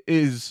Mann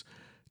is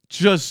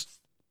just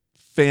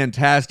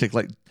fantastic.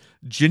 Like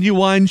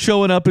Genuine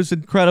showing up is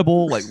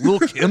incredible. Like Lil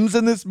Kim's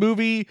in this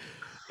movie.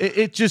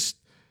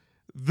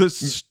 The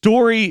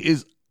story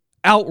is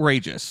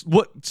outrageous.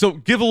 So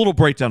give a little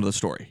breakdown of the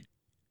story.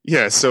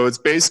 Yeah, so it's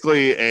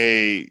basically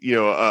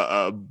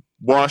a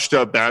washed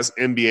up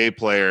NBA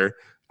player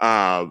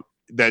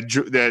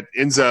that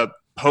ends up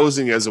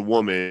posing as a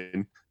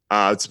woman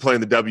to play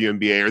in the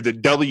WNBA or the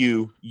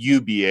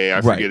WUBA,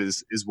 I forget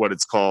is what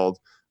it's called.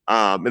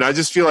 And I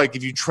just feel like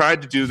if you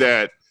tried to do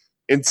that,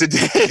 and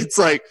today it's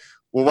like,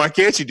 well, why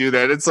can't you do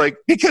that? It's like,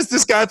 because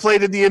this guy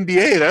played in the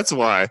NBA. That's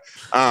why.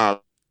 I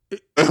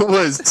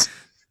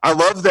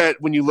love that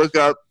when you look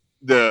up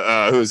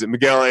who is it?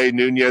 Miguel A.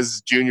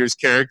 Nunez Jr.'s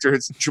character.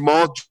 It's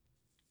Jamal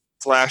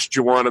 /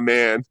 Juwanna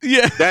Mann.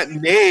 Yeah, that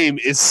name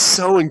is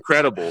so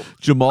incredible.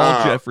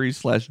 Jamal Jeffrey /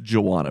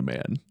 Juwanna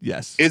Mann.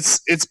 Yes,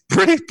 it's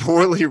pretty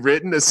poorly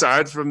written.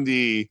 Aside from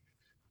the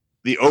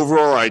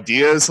overall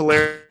idea is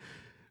hilarious.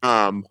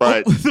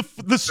 But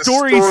the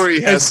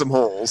story has some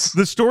holes.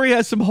 The story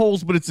has some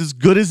holes, but it's as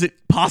good as it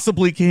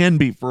possibly can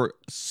be for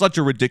such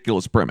a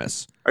ridiculous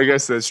premise. I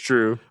guess that's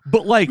true.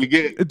 But like, we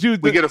get a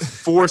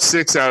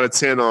 4.6 out of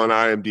 10 on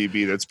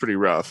IMDb. That's pretty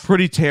rough.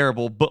 Pretty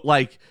terrible. But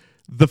like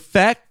the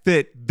fact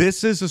that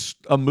this is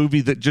a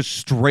movie that just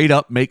straight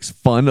up makes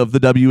fun of the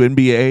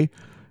WNBA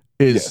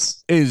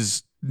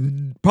is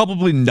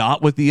probably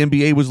not what the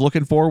NBA was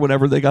looking for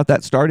whenever they got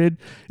that started.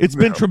 It's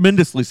been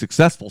tremendously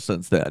successful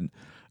since then.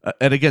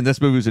 And again,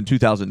 this movie was in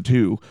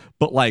 2002,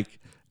 but like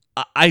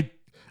I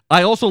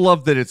also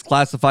love that it's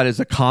classified as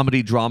a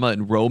comedy, drama,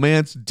 and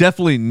romance.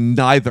 Definitely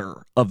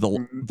neither of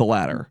the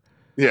latter.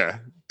 Yeah,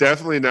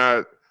 definitely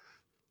not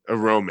a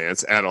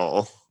romance at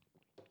all.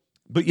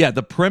 But yeah,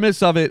 the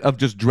premise of it, of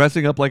just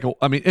dressing up like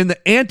and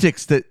the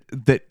antics that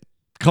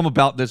come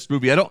about in this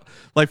movie. I don't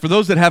like, for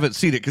those that haven't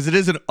seen it, because it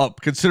is a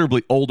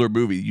considerably older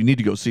movie. You need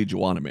to go see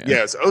Juwanna Mann.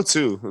 Yeah, it's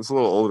 2002. It's a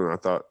little older than I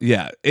thought.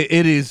 Yeah,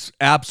 it is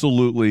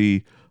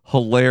absolutely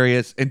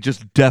hilarious and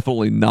just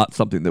definitely not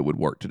something that would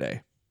work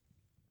today.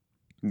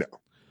 No,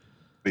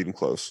 not even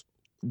close.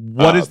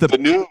 What is the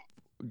new?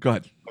 Go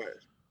ahead.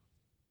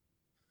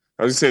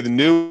 I was gonna say the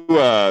new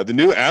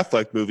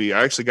Affleck movie.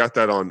 I actually got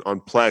that on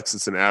Plex.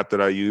 It's an app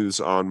that I use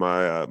on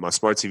my my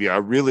smart TV. I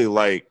really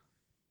like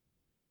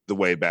The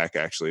Way Back.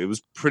 Actually, it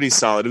was pretty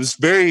solid.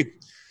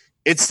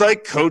 It's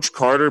like Coach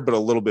Carter, but a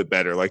little bit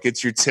better. Like,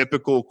 it's your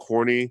typical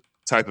corny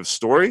type of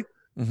story,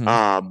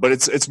 but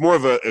it's more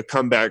of a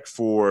comeback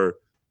for,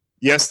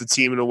 yes, the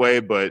team in a way,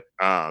 but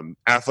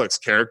Affleck's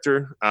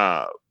character,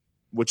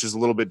 which is a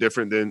little bit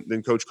different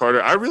than Coach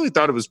Carter. I really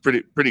thought it was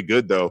pretty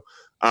good though.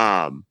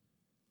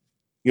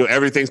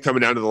 Everything's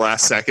coming down to the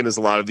last second, as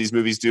a lot of these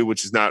movies do,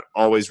 which is not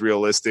always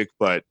realistic,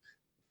 but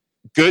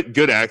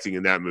good acting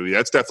in that movie.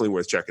 That's definitely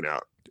worth checking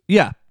out.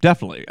 Yeah,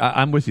 definitely.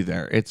 I'm with you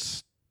there.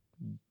 It's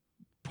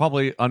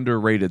probably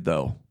underrated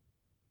though,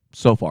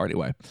 so far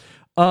anyway.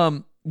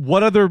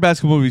 What other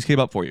basketball movies came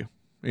up for you?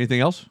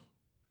 Anything else?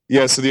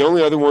 Yeah, so the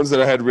only other ones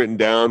that I had written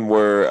down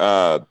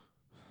were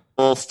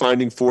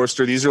Finding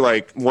Forrester. These are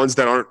like ones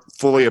that aren't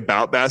fully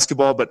about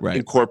basketball, but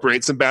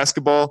incorporate some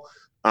basketball.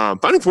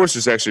 Finding Forrester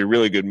is actually a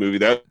really good movie.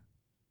 That's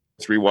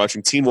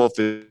rewatching. Teen Wolf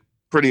is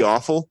pretty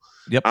awful.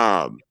 Yep.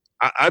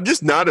 I'm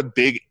just not a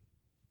big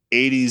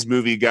 80s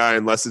movie guy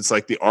unless it's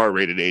like the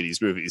R-rated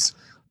 80s movies.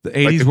 The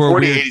 80s were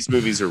corny weird. 80s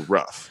movies are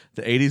rough.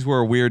 The 80s were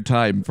a weird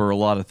time for a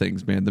lot of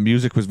things, man. The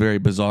music was very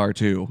bizarre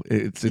too.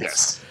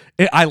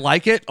 I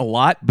like it a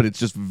lot, but it's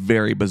just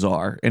very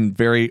bizarre and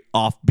very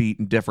offbeat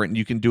and different.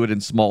 You can do it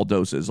in small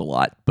doses a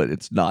lot, but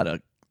it's not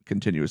a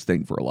continuous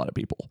thing for a lot of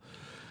people.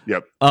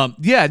 Yep.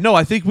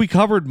 I think we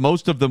covered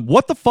most of them.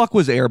 What the fuck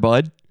was Air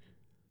Bud?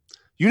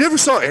 You never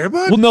saw Air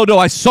Bud? Well, no,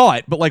 I saw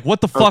it, but like,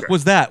 what the fuck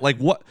was that? Like,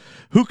 what?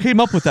 Who came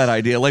up with that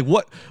idea? Like,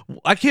 what?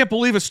 I can't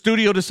believe a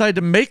studio decided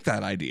to make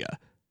that idea.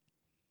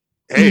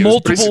 Hey, it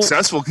was pretty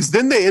successful, because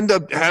then they end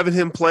up having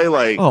him play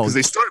because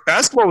they started,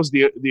 basketball was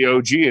the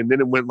OG, and then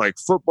it went like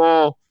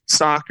football,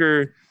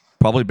 soccer,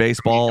 probably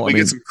baseball. We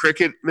get some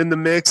cricket in the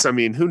mix. I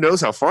mean, who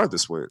knows how far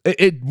this went?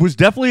 It was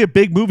definitely a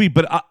big movie,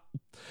 but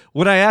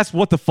when I asked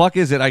what the fuck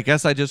is it, I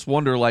guess I just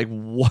wonder, like,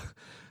 what?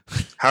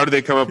 How did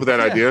they come up with that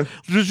idea?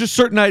 There's just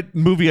certain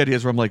movie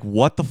ideas where I'm like,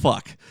 what the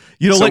fuck?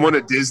 Someone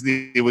at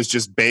Disney was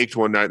just baked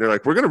one night. They're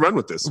like, we're going to run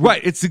with this.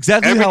 Right. It's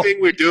exactly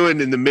everything we're doing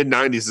in the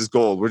mid-90s is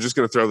gold. We're just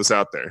going to throw this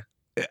out there.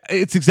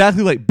 It's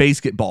exactly like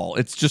basketball.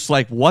 It's just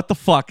like, what the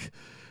fuck?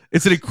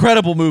 It's an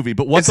incredible movie,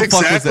 but what the fuck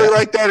was that? It's exactly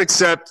like that,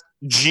 except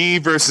G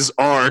versus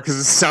R, because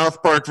it's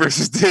South Park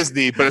versus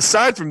Disney. But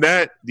aside from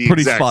that,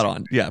 pretty spot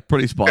on. Yeah,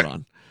 pretty spot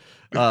on.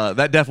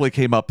 That definitely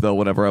came up though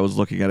whenever I was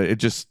looking at it. It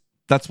just,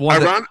 that's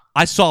one that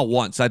I saw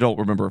once. I don't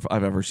remember if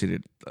I've ever seen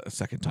it a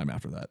second time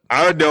after that.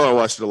 I know I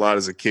watched it a lot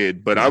as a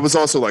kid, but I was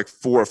also like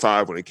 4 or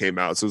 5 when it came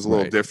out, so it was a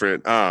little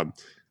different.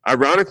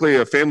 Ironically,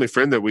 a family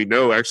friend that we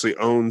know actually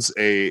owned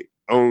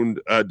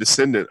a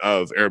descendant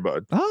of Air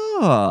Bud. We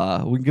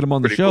can get him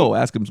on the show, cool.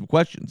 Ask him some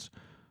questions.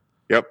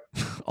 Yep.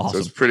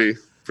 Awesome. So it's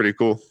pretty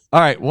cool. All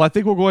right. Well, I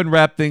think we'll go ahead and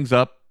wrap things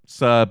up. It's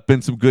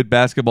been some good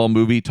basketball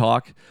movie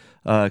talk.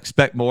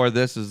 Expect more of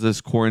this as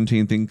this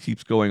quarantine thing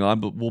keeps going on,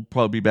 but we'll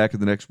probably be back in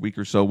the next week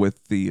or so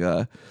with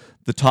the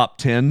top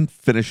 10,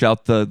 finish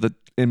out the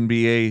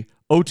NBA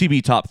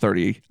OTB top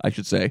 30, I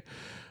should say.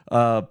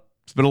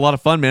 It's been a lot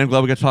of fun, man. I'm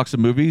glad we got to talk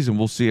some movies, and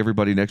we'll see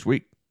everybody next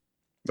week.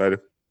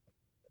 Later.